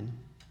by men.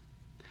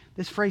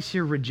 This phrase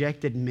here,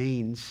 rejected,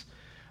 means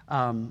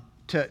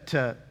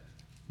to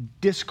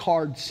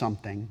discard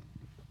something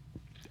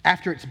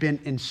after it's been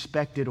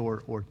inspected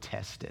or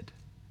tested.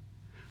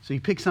 So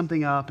you pick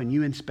something up and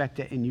you inspect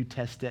it and you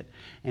test it,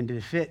 and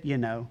if it,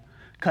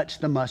 cuts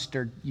the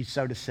mustard, you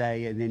so to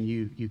say, and then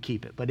you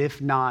keep it. But if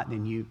not,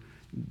 then you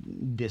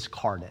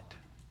discard it.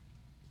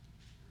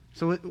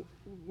 So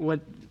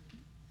what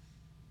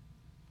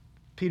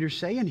Peter's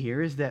saying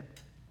here is that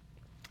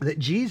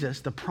Jesus,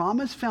 the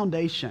promised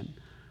foundation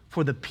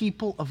for the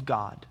people of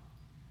God,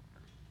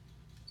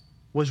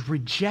 was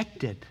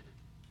rejected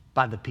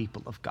by the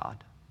people of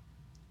God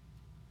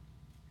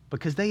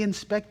because they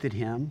inspected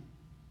him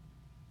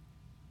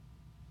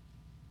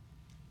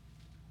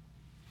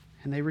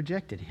and they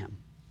rejected him.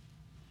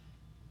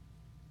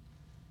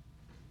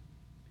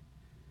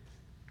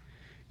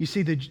 You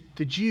see, the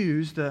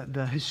Jews,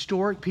 the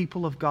historic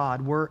people of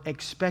God, were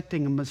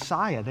expecting a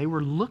Messiah. They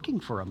were looking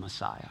for a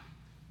Messiah.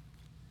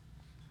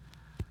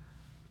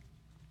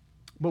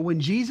 But when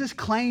Jesus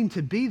claimed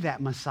to be that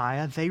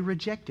Messiah, they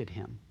rejected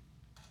him.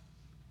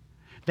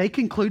 They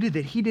concluded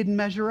that he didn't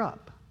measure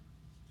up.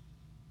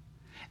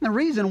 And the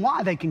reason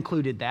why they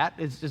concluded that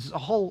is a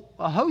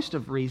host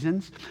of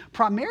reasons,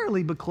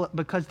 primarily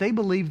because they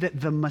believed that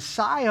the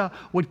Messiah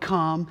would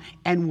come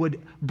and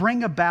would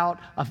bring about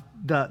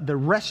the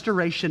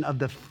restoration of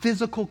the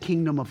physical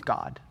kingdom of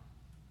God.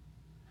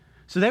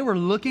 So they were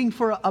looking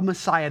for a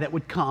Messiah that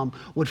would come,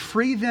 would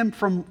free them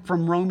from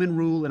Roman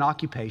rule and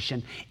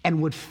occupation,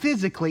 and would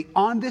physically,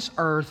 on this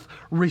earth,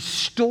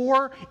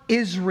 restore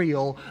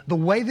Israel the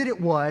way that it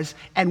was,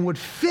 and would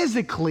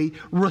physically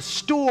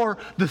restore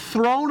the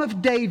throne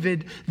of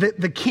David,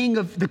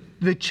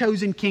 the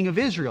chosen king of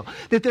Israel.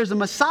 That there's a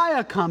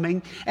Messiah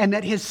coming, and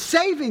that his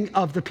saving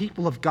of the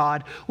people of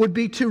God would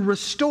be to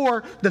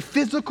restore the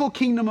physical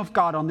kingdom of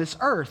God on this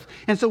earth.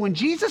 And so when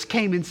Jesus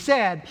came and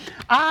said,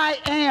 "I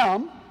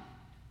am,"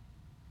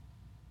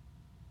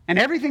 and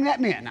everything that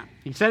meant. Now,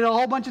 he said it a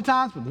whole bunch of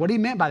times, but what he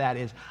meant by that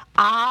is,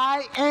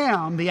 I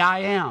am the I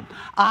am.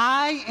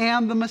 I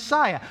am the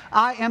Messiah.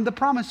 I am the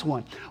promised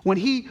one.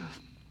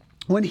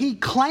 When he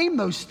claimed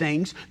those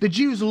things, the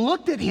Jews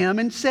looked at him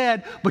and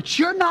said, but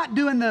you're not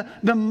doing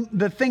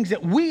the things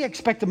that we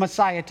expect the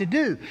Messiah to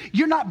do.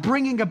 You're not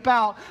bringing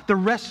about the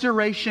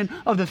restoration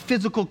of the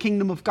physical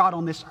kingdom of God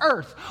on this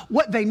earth.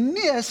 What they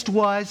missed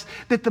was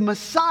that the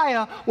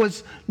Messiah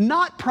was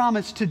not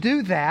promised to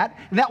do that.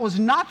 That was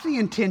not the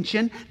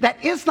intention.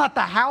 That is not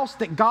the house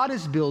that God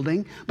is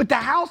building. But the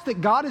house that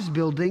God is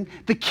building,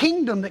 the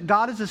kingdom that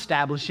God is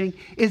establishing,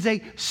 is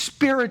a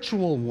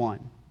spiritual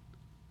one.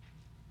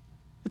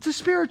 It's a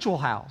spiritual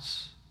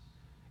house.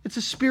 It's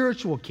a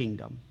spiritual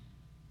kingdom.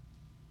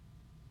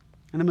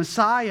 And the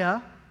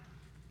Messiah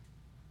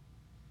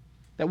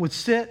that would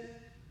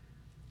sit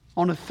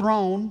on a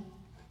throne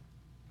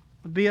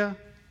would be a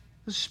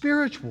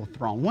spiritual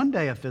throne. One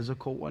day a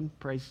physical one,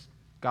 praise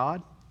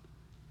God.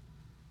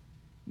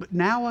 But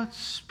now a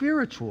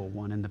spiritual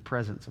one in the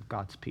presence of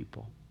God's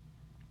people.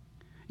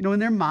 You know, in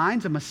their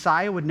minds, a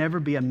Messiah would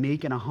never be a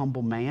meek and a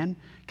humble man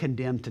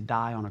condemned to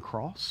die on a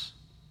cross.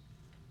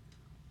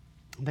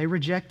 They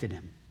rejected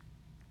him.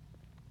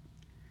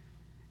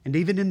 And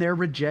even in their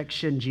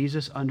rejection,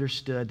 Jesus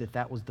understood that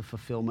that was the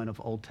fulfillment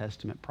of Old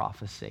Testament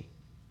prophecy.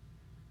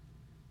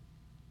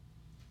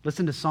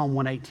 Listen to Psalm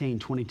 118,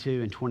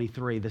 22 and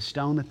 23. The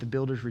stone that the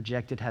builders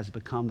rejected has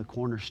become the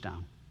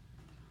cornerstone.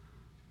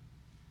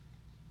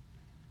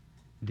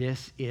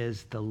 This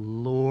is the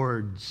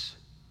Lord's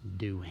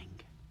doing.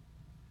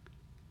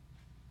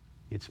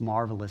 It's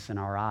marvelous in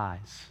our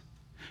eyes.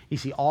 You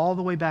see, all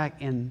the way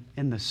back in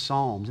the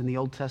Psalms, in the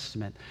Old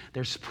Testament,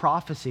 there's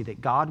prophecy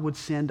that God would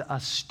send a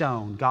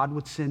stone, God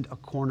would send a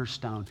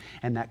cornerstone,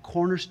 and that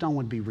cornerstone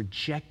would be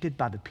rejected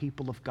by the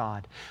people of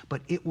God.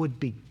 But it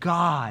would be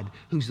God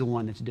who's the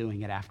one that's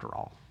doing it after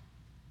all.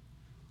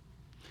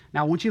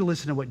 Now, I want you to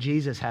listen to what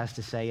Jesus has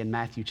to say in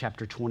Matthew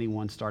chapter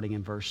 21, starting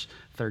in verse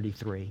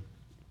 33.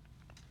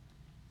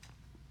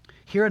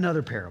 Hear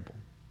another parable.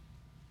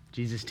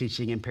 Jesus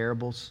teaching in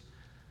parables.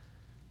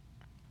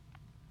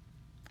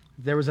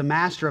 There was a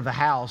master of a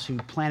house who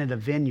planted a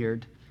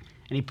vineyard,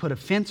 and he put a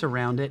fence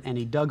around it, and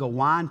he dug a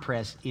wine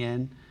press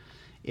in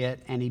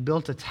it, and he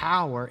built a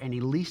tower, and he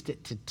leased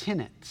it to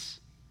tenants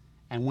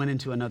and went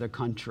into another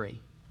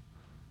country.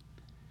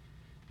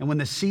 And when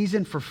the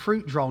season for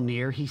fruit drew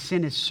near, he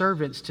sent his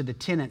servants to the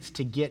tenants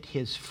to get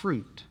his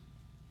fruit.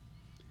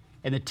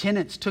 And the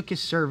tenants took his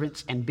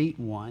servants and beat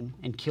one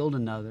and killed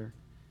another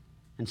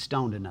and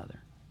stoned another.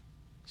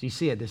 So you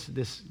see it,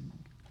 this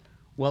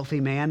wealthy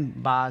man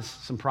buys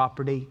some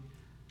property,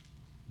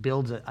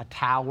 builds a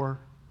tower,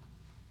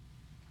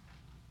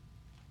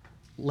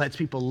 lets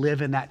people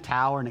live in that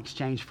tower in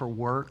exchange for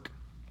work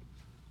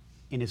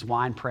in his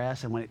wine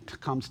press. And when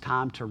it comes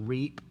time to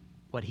reap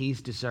what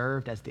he's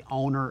deserved as the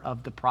owner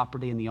of the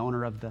property and the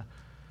owner of the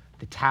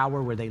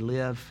tower where they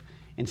live,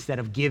 instead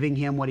of giving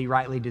him what he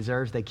rightly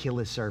deserves, they kill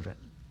his servant.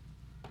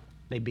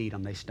 They beat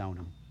him, they stone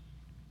him.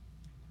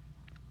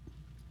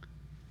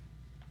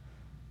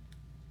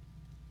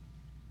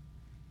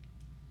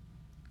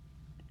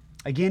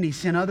 Again, he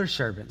sent other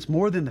servants,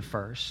 more than the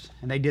first,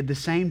 and they did the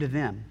same to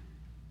them.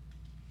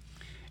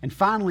 And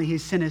finally, he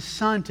sent his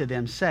son to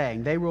them,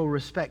 saying, they will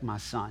respect my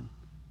son.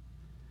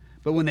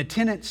 But when the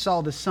tenants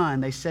saw the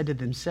son, they said to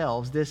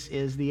themselves, this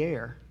is the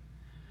heir.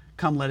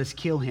 Come, let us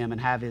kill him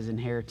and have his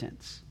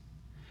inheritance.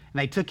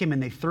 And they took him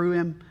and they threw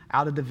him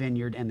out of the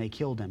vineyard and they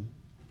killed him.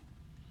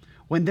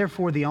 When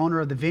therefore the owner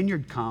of the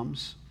vineyard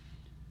comes,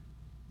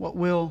 what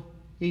will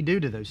he do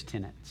to those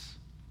tenants?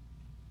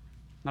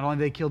 Not only have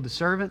they killed the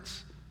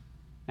servants,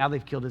 now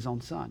they've killed his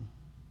own son.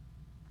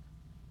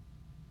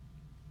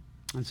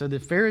 And so the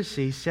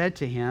Pharisees said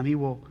to him, he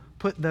will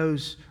put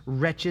those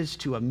wretches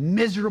to a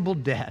miserable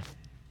death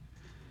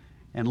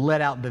and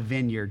let out the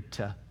vineyard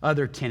to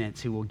other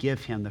tenants who will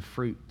give him the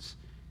fruits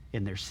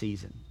in their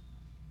season.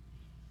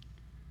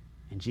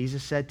 And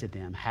Jesus said to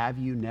them, have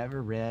you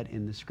never read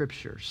in the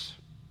scriptures,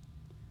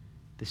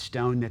 the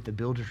stone that the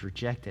builders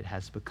rejected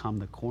has become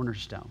the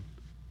cornerstone?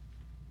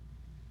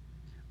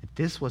 That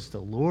this was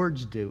the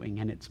Lord's doing,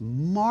 and it's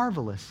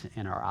marvelous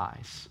in our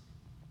eyes.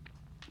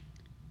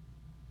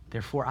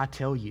 Therefore, I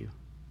tell you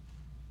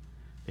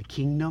the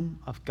kingdom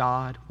of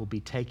God will be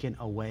taken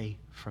away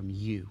from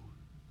you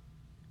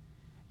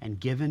and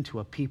given to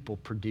a people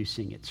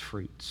producing its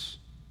fruits.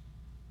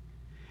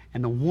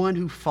 And the one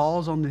who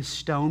falls on this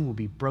stone will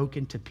be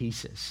broken to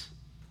pieces.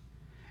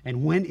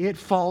 And when it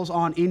falls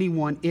on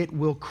anyone, it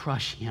will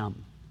crush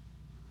him.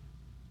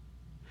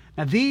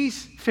 Now,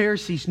 these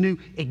Pharisees knew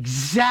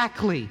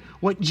exactly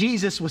what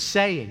Jesus was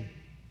saying.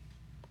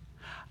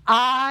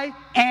 I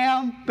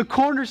am the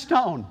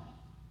cornerstone,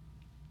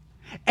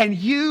 and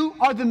you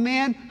are the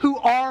men who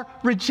are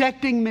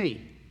rejecting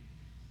me.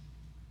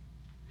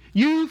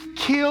 You've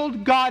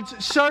killed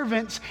God's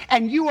servants,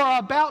 and you are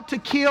about to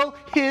kill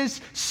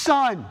his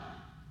son.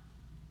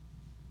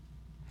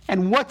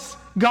 And what's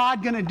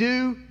God going to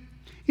do?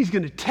 He's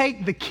going to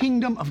take the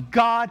kingdom of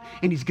God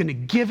and he's going to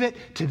give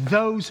it to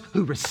those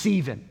who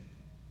receive him.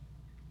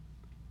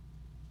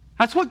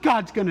 That's what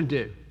God's going to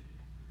do.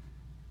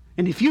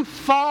 And if you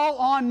fall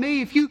on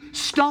me, if you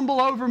stumble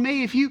over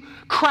me, if you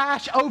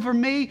crash over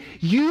me,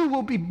 you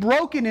will be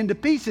broken into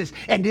pieces.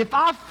 And if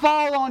I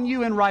fall on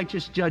you in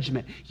righteous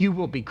judgment, you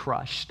will be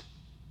crushed.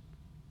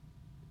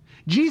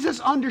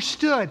 Jesus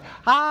understood,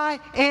 I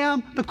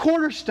am the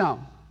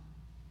cornerstone.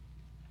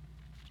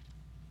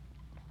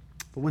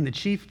 But when the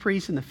chief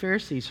priests and the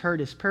Pharisees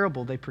heard his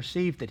parable, they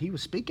perceived that he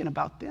was speaking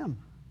about them.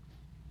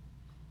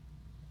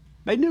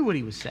 They knew what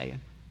he was saying.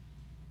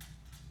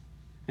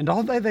 And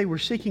although they were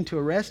seeking to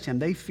arrest him,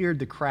 they feared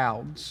the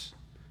crowds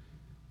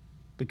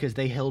because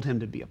they held him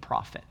to be a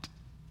prophet.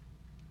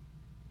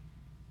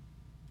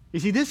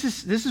 You see, this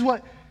is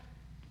what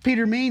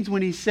Peter means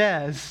when he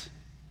says,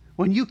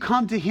 when you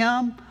come to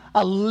him,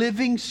 a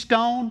living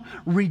stone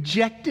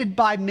rejected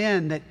by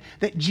men,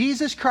 that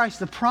Jesus Christ,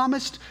 the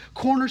promised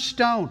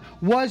cornerstone,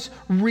 was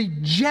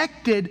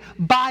rejected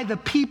by the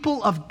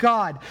people of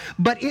God.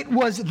 But it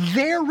was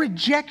their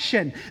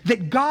rejection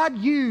that God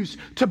used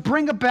to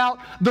bring about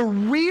the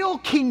real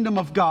kingdom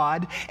of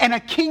God, and a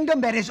kingdom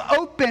that is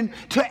open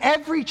to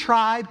every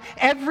tribe,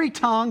 every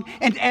tongue,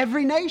 and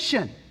every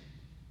nation.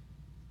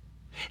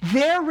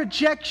 Their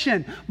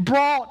rejection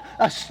brought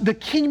us the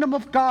kingdom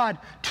of God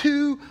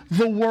to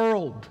the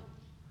world.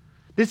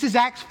 This is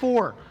Acts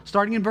 4,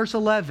 starting in verse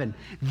 11.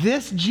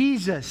 This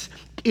Jesus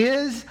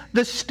is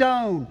the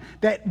stone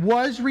that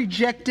was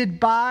rejected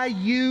by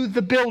you,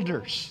 the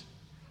builders.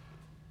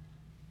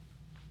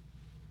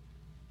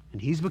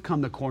 And he's become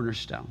the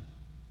cornerstone.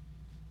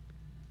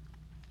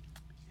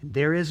 And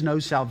there is no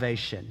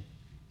salvation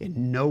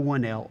in no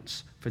one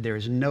else, for there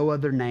is no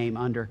other name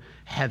under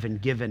heaven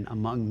given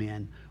among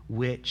men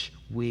which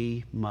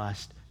we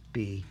must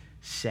be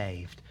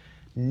saved.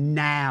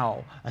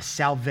 Now, a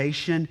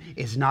salvation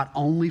is not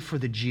only for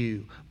the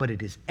Jew, but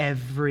it is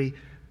every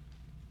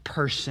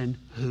person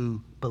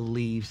who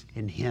believes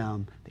in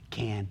him that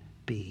can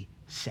be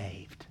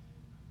saved.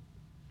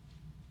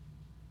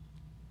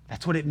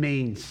 That's what it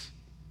means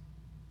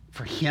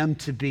for him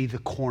to be the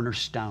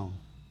cornerstone,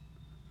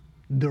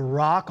 the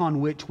rock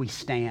on which we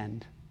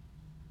stand,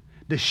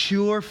 the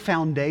sure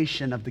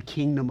foundation of the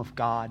kingdom of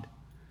God.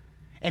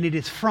 And it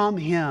is from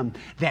him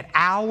that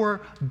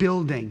our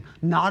building,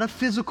 not a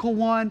physical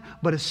one,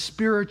 but a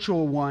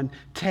spiritual one,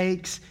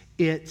 takes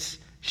its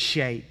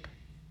shape.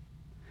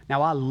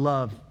 Now, I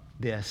love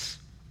this.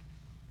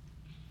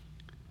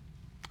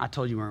 I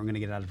told you we weren't going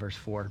to get out of verse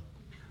 4.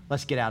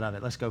 Let's get out of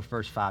it. Let's go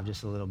verse 5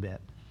 just a little bit.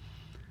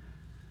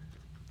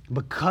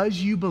 Because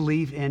you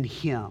believe in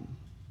him,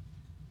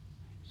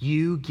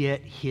 you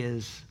get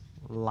his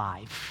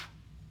life.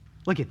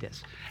 Look at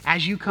this.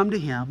 As you come to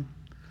him,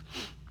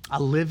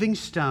 a living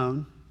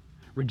stone,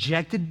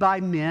 rejected by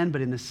men,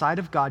 but in the sight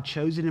of God,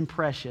 chosen and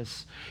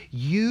precious,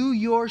 you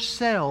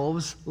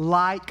yourselves,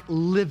 like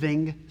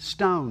living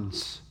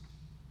stones,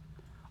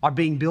 are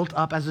being built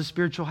up as a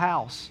spiritual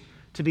house,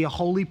 to be a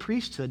holy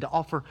priesthood, to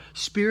offer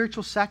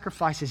spiritual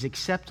sacrifices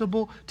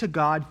acceptable to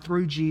God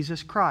through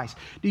Jesus Christ.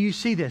 Do you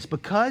see this?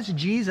 Because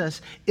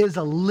Jesus is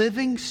a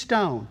living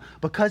stone,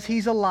 because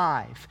he's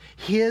alive,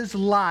 his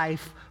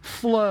life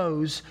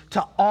flows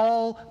to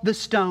all the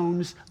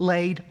stones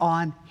laid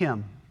on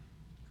him.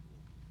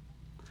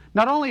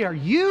 Not only are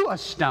you a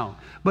stone,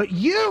 but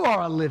you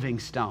are a living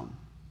stone,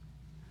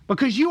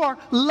 because you are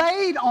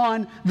laid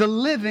on the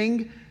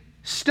living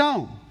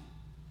stone.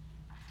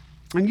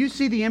 And you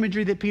see the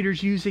imagery that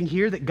Peter's using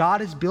here, that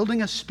God is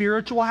building a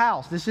spiritual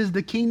house. This is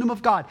the kingdom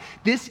of God.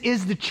 This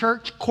is the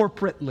church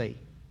corporately.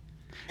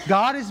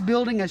 God is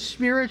building a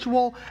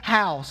spiritual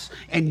house,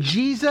 and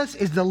Jesus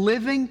is the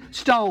living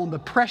stone, the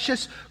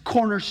precious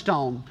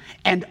cornerstone.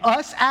 And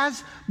us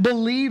as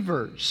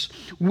believers,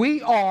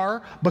 we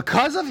are,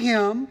 because of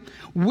him,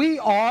 we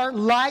are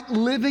like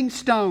living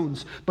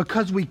stones.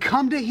 Because we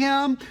come to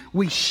him,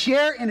 we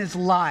share in his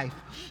life.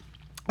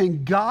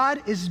 And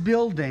God is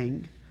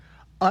building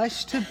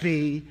us to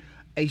be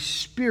a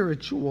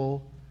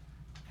spiritual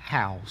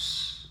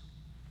house.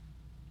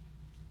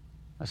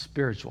 A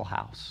spiritual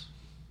house.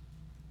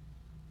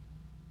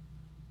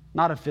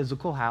 Not a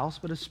physical house,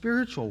 but a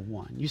spiritual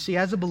one. You see,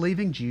 as a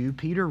believing Jew,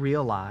 Peter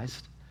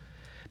realized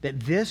that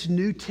this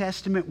New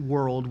Testament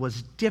world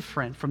was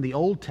different from the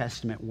Old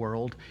Testament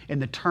world in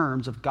the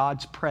terms of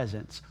God's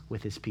presence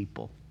with his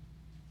people.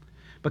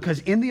 Because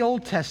in the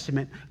Old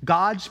Testament,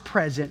 God's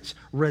presence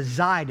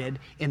resided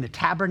in the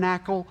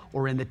tabernacle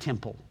or in the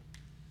temple.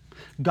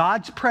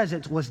 God's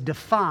presence was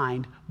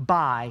defined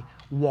by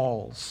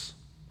walls,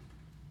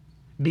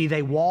 be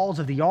they walls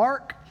of the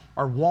ark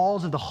or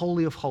walls of the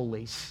Holy of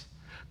Holies.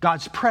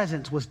 God's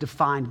presence was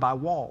defined by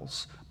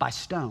walls, by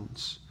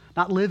stones,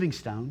 not living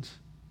stones,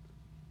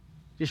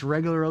 just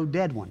regular old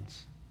dead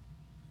ones.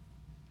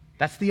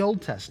 That's the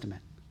Old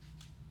Testament.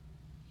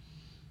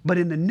 But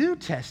in the New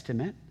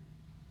Testament,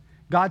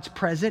 God's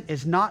presence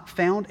is not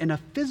found in a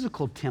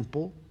physical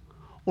temple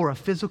or a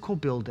physical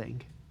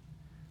building,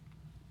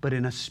 but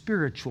in a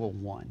spiritual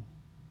one,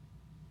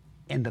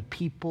 in the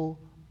people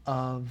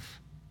of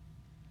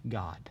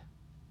God.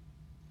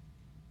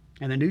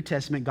 In the New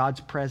Testament, God's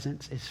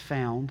presence is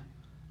found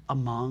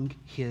among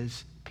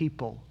his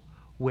people,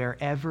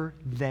 wherever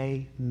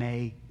they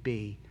may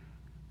be,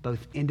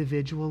 both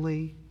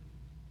individually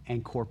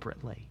and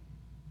corporately.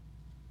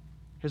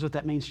 Here's what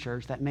that means,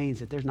 church. That means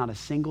that there's not a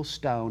single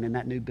stone in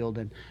that new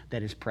building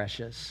that is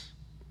precious.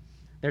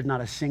 There's not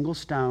a single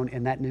stone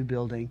in that new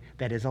building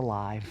that is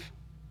alive.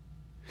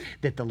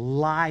 That the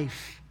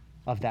life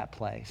of that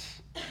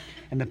place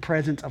and the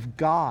presence of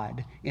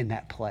God in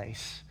that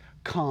place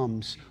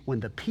comes when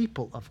the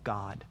people of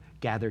God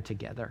gather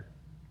together.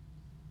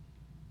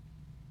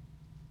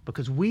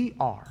 Because we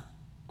are,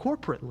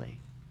 corporately,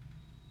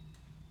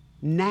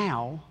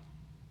 now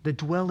the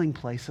dwelling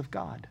place of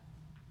God.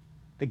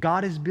 That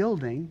God is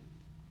building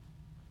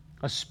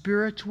a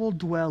spiritual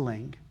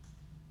dwelling,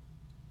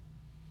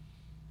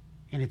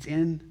 and it's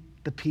in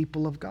the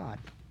people of God.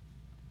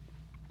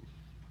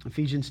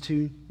 Ephesians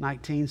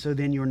 2:19, so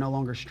then you are no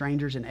longer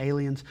strangers and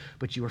aliens,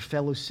 but you are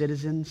fellow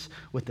citizens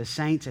with the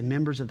saints and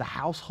members of the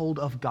household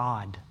of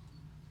God,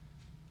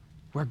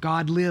 where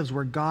God lives,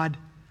 where God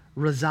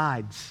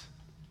resides,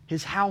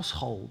 his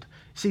household.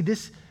 See,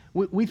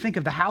 we think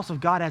of the house of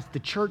God as the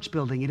church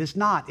building. It is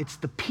not. It's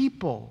the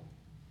people.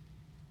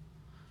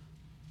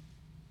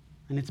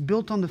 And it's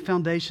built on the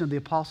foundation of the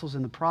apostles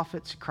and the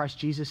prophets, Christ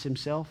Jesus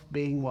himself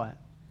being what?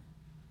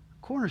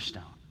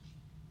 Cornerstone.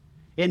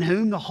 In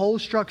whom the whole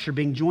structure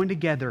being joined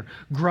together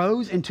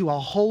grows into a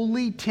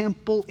holy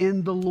temple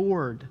in the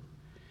Lord.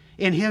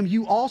 In him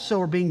you also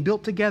are being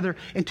built together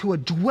into a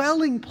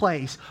dwelling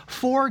place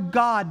for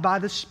God by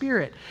the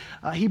Spirit.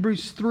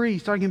 Hebrews 3,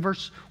 starting in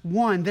verse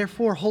 1,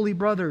 therefore, holy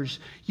brothers,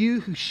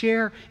 you who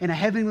share in a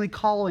heavenly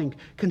calling,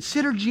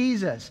 consider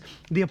Jesus,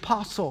 the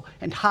apostle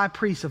and high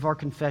priest of our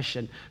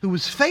confession, who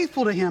was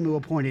faithful to him who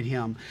appointed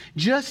him,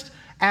 just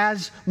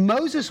as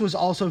Moses was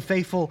also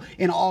faithful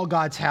in all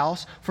God's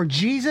house, for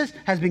Jesus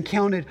has been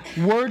counted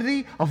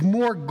worthy of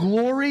more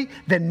glory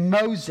than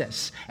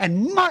Moses,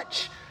 and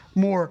much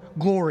more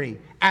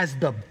glory, as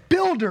the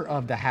builder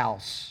of the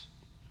house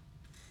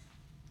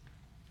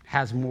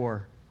has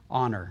more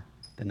honor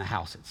than the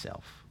house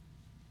itself.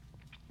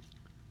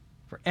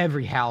 For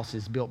every house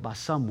is built by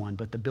someone,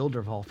 but the builder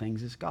of all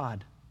things is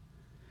God.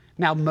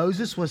 Now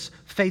Moses was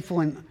faithful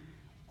in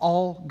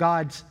all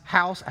God's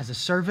house as a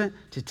servant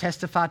to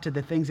testify to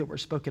the things that were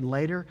spoken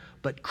later,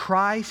 but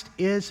Christ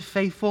is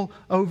faithful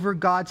over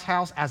God's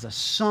house as a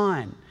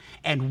son,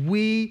 and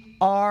we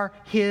are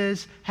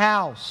his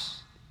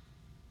house,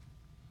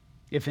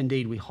 if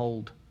indeed we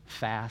hold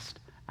fast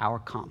our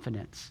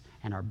confidence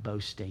and our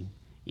boasting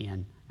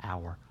in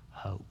our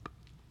hope.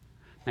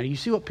 Now, you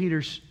see what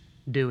Peter's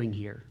doing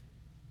here?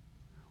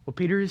 What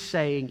Peter is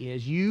saying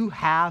is, you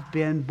have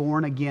been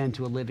born again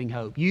to a living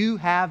hope. You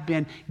have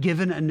been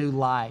given a new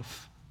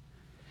life.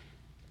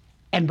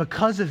 And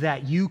because of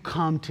that, you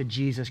come to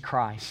Jesus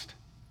Christ.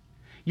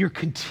 You're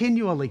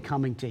continually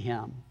coming to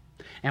him.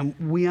 And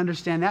we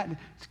understand that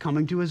it's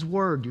coming to his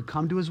word. You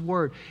come to his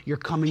word, you're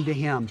coming to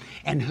him.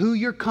 And who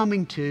you're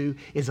coming to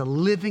is a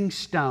living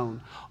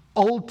stone.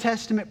 Old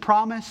Testament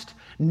promised,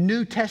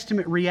 New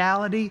Testament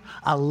reality,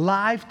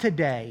 alive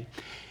today.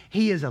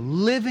 He is a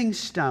living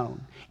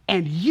stone.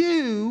 And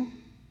you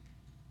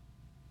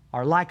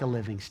are like a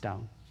living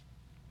stone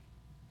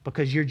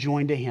because you're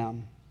joined to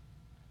him.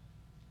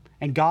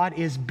 And God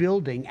is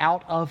building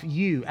out of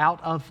you, out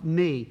of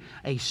me,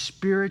 a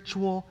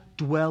spiritual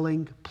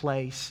dwelling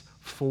place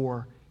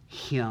for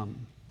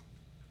him.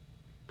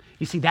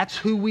 You see, that's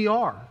who we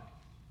are,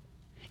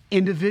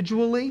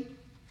 individually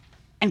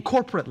and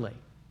corporately.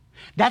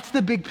 That's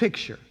the big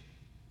picture.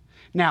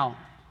 Now,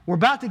 we're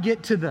about to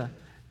get to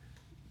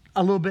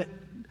a little bit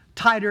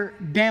tighter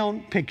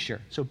down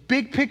picture. So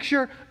big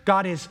picture,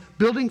 God is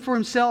building for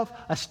himself,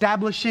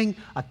 establishing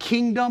a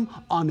kingdom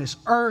on this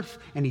earth,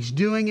 and he's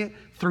doing it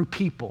through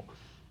people,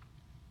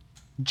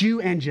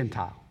 Jew and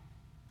Gentile.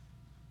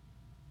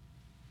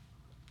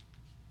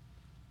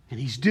 And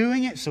he's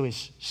doing it so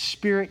his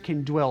spirit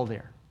can dwell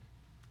there.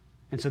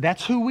 And so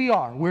that's who we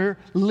are. We're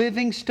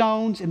living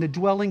stones in the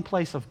dwelling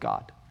place of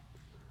God.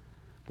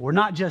 But we're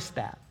not just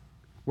that.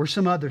 We're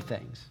some other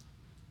things.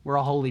 We're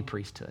a holy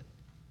priesthood.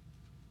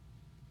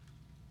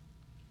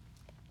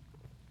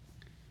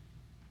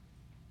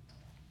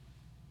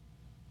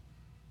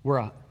 We're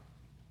a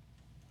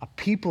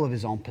people of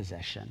his own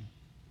possession.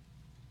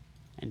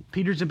 And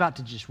Peter's about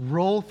to just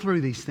roll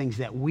through these things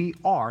that we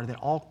are, that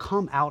all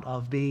come out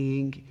of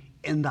being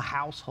in the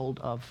household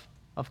of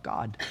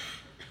God.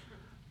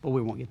 But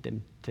we won't get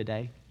them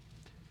today.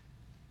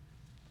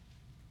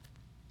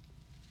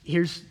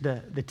 Here's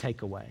the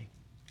takeaway.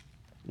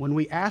 When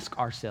we ask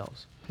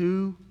ourselves,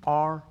 who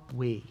are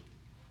we?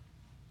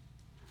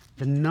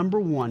 The number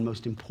one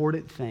most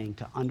important thing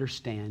to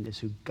understand is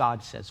who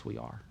God says we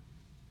are.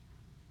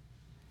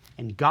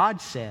 And God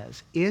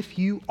says, if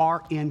you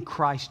are in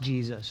Christ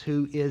Jesus,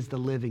 who is the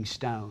living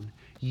stone,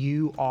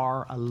 you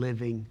are a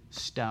living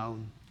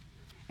stone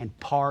and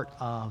part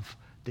of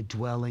the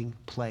dwelling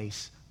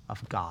place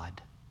of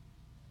God.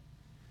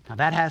 Now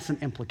that has some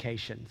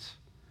implications,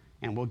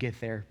 and we'll get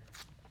there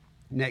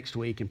next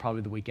week and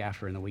probably the week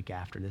after and the week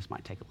after. This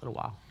might take a little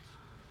while.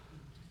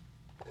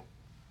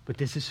 But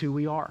this is who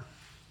we are.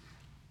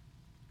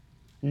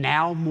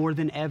 Now more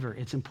than ever,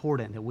 it's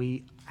important that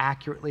we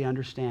accurately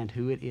understand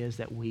who it is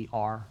that we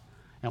are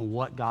and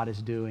what God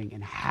is doing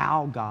and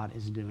how God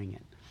is doing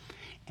it.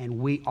 And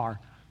we are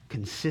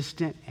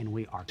consistent and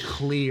we are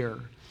clear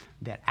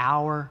that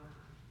our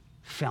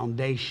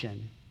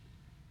foundation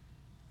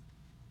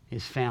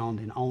is found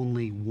in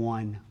only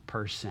one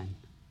person,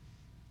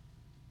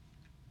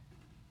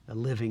 the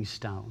living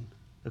stone,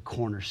 the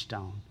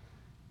cornerstone,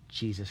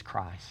 Jesus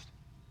Christ.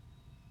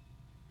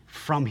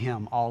 From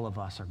him, all of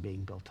us are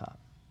being built up.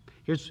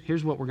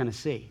 Here's what we're going to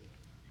see.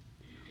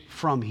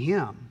 From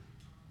him,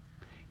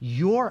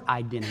 your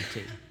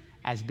identity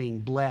as being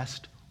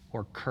blessed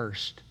or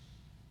cursed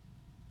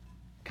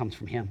comes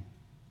from him.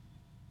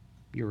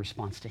 Your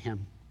response to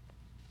him.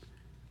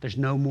 There's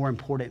no more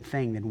important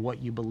thing than what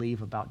you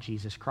believe about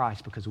Jesus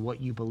Christ, because what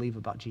you believe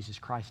about Jesus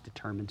Christ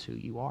determines who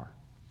you are.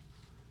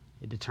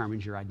 It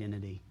determines your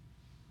identity.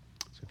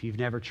 So if you've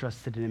never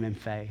trusted in him in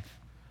faith,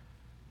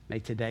 may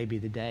today be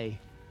the day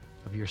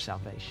of your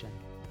salvation.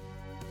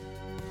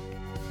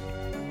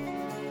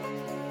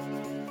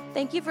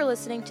 Thank you for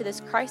listening to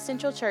this Christ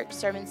Central Church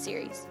sermon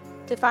series.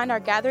 To find our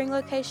gathering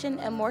location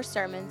and more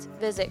sermons,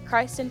 visit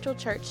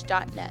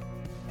christcentralchurch.net.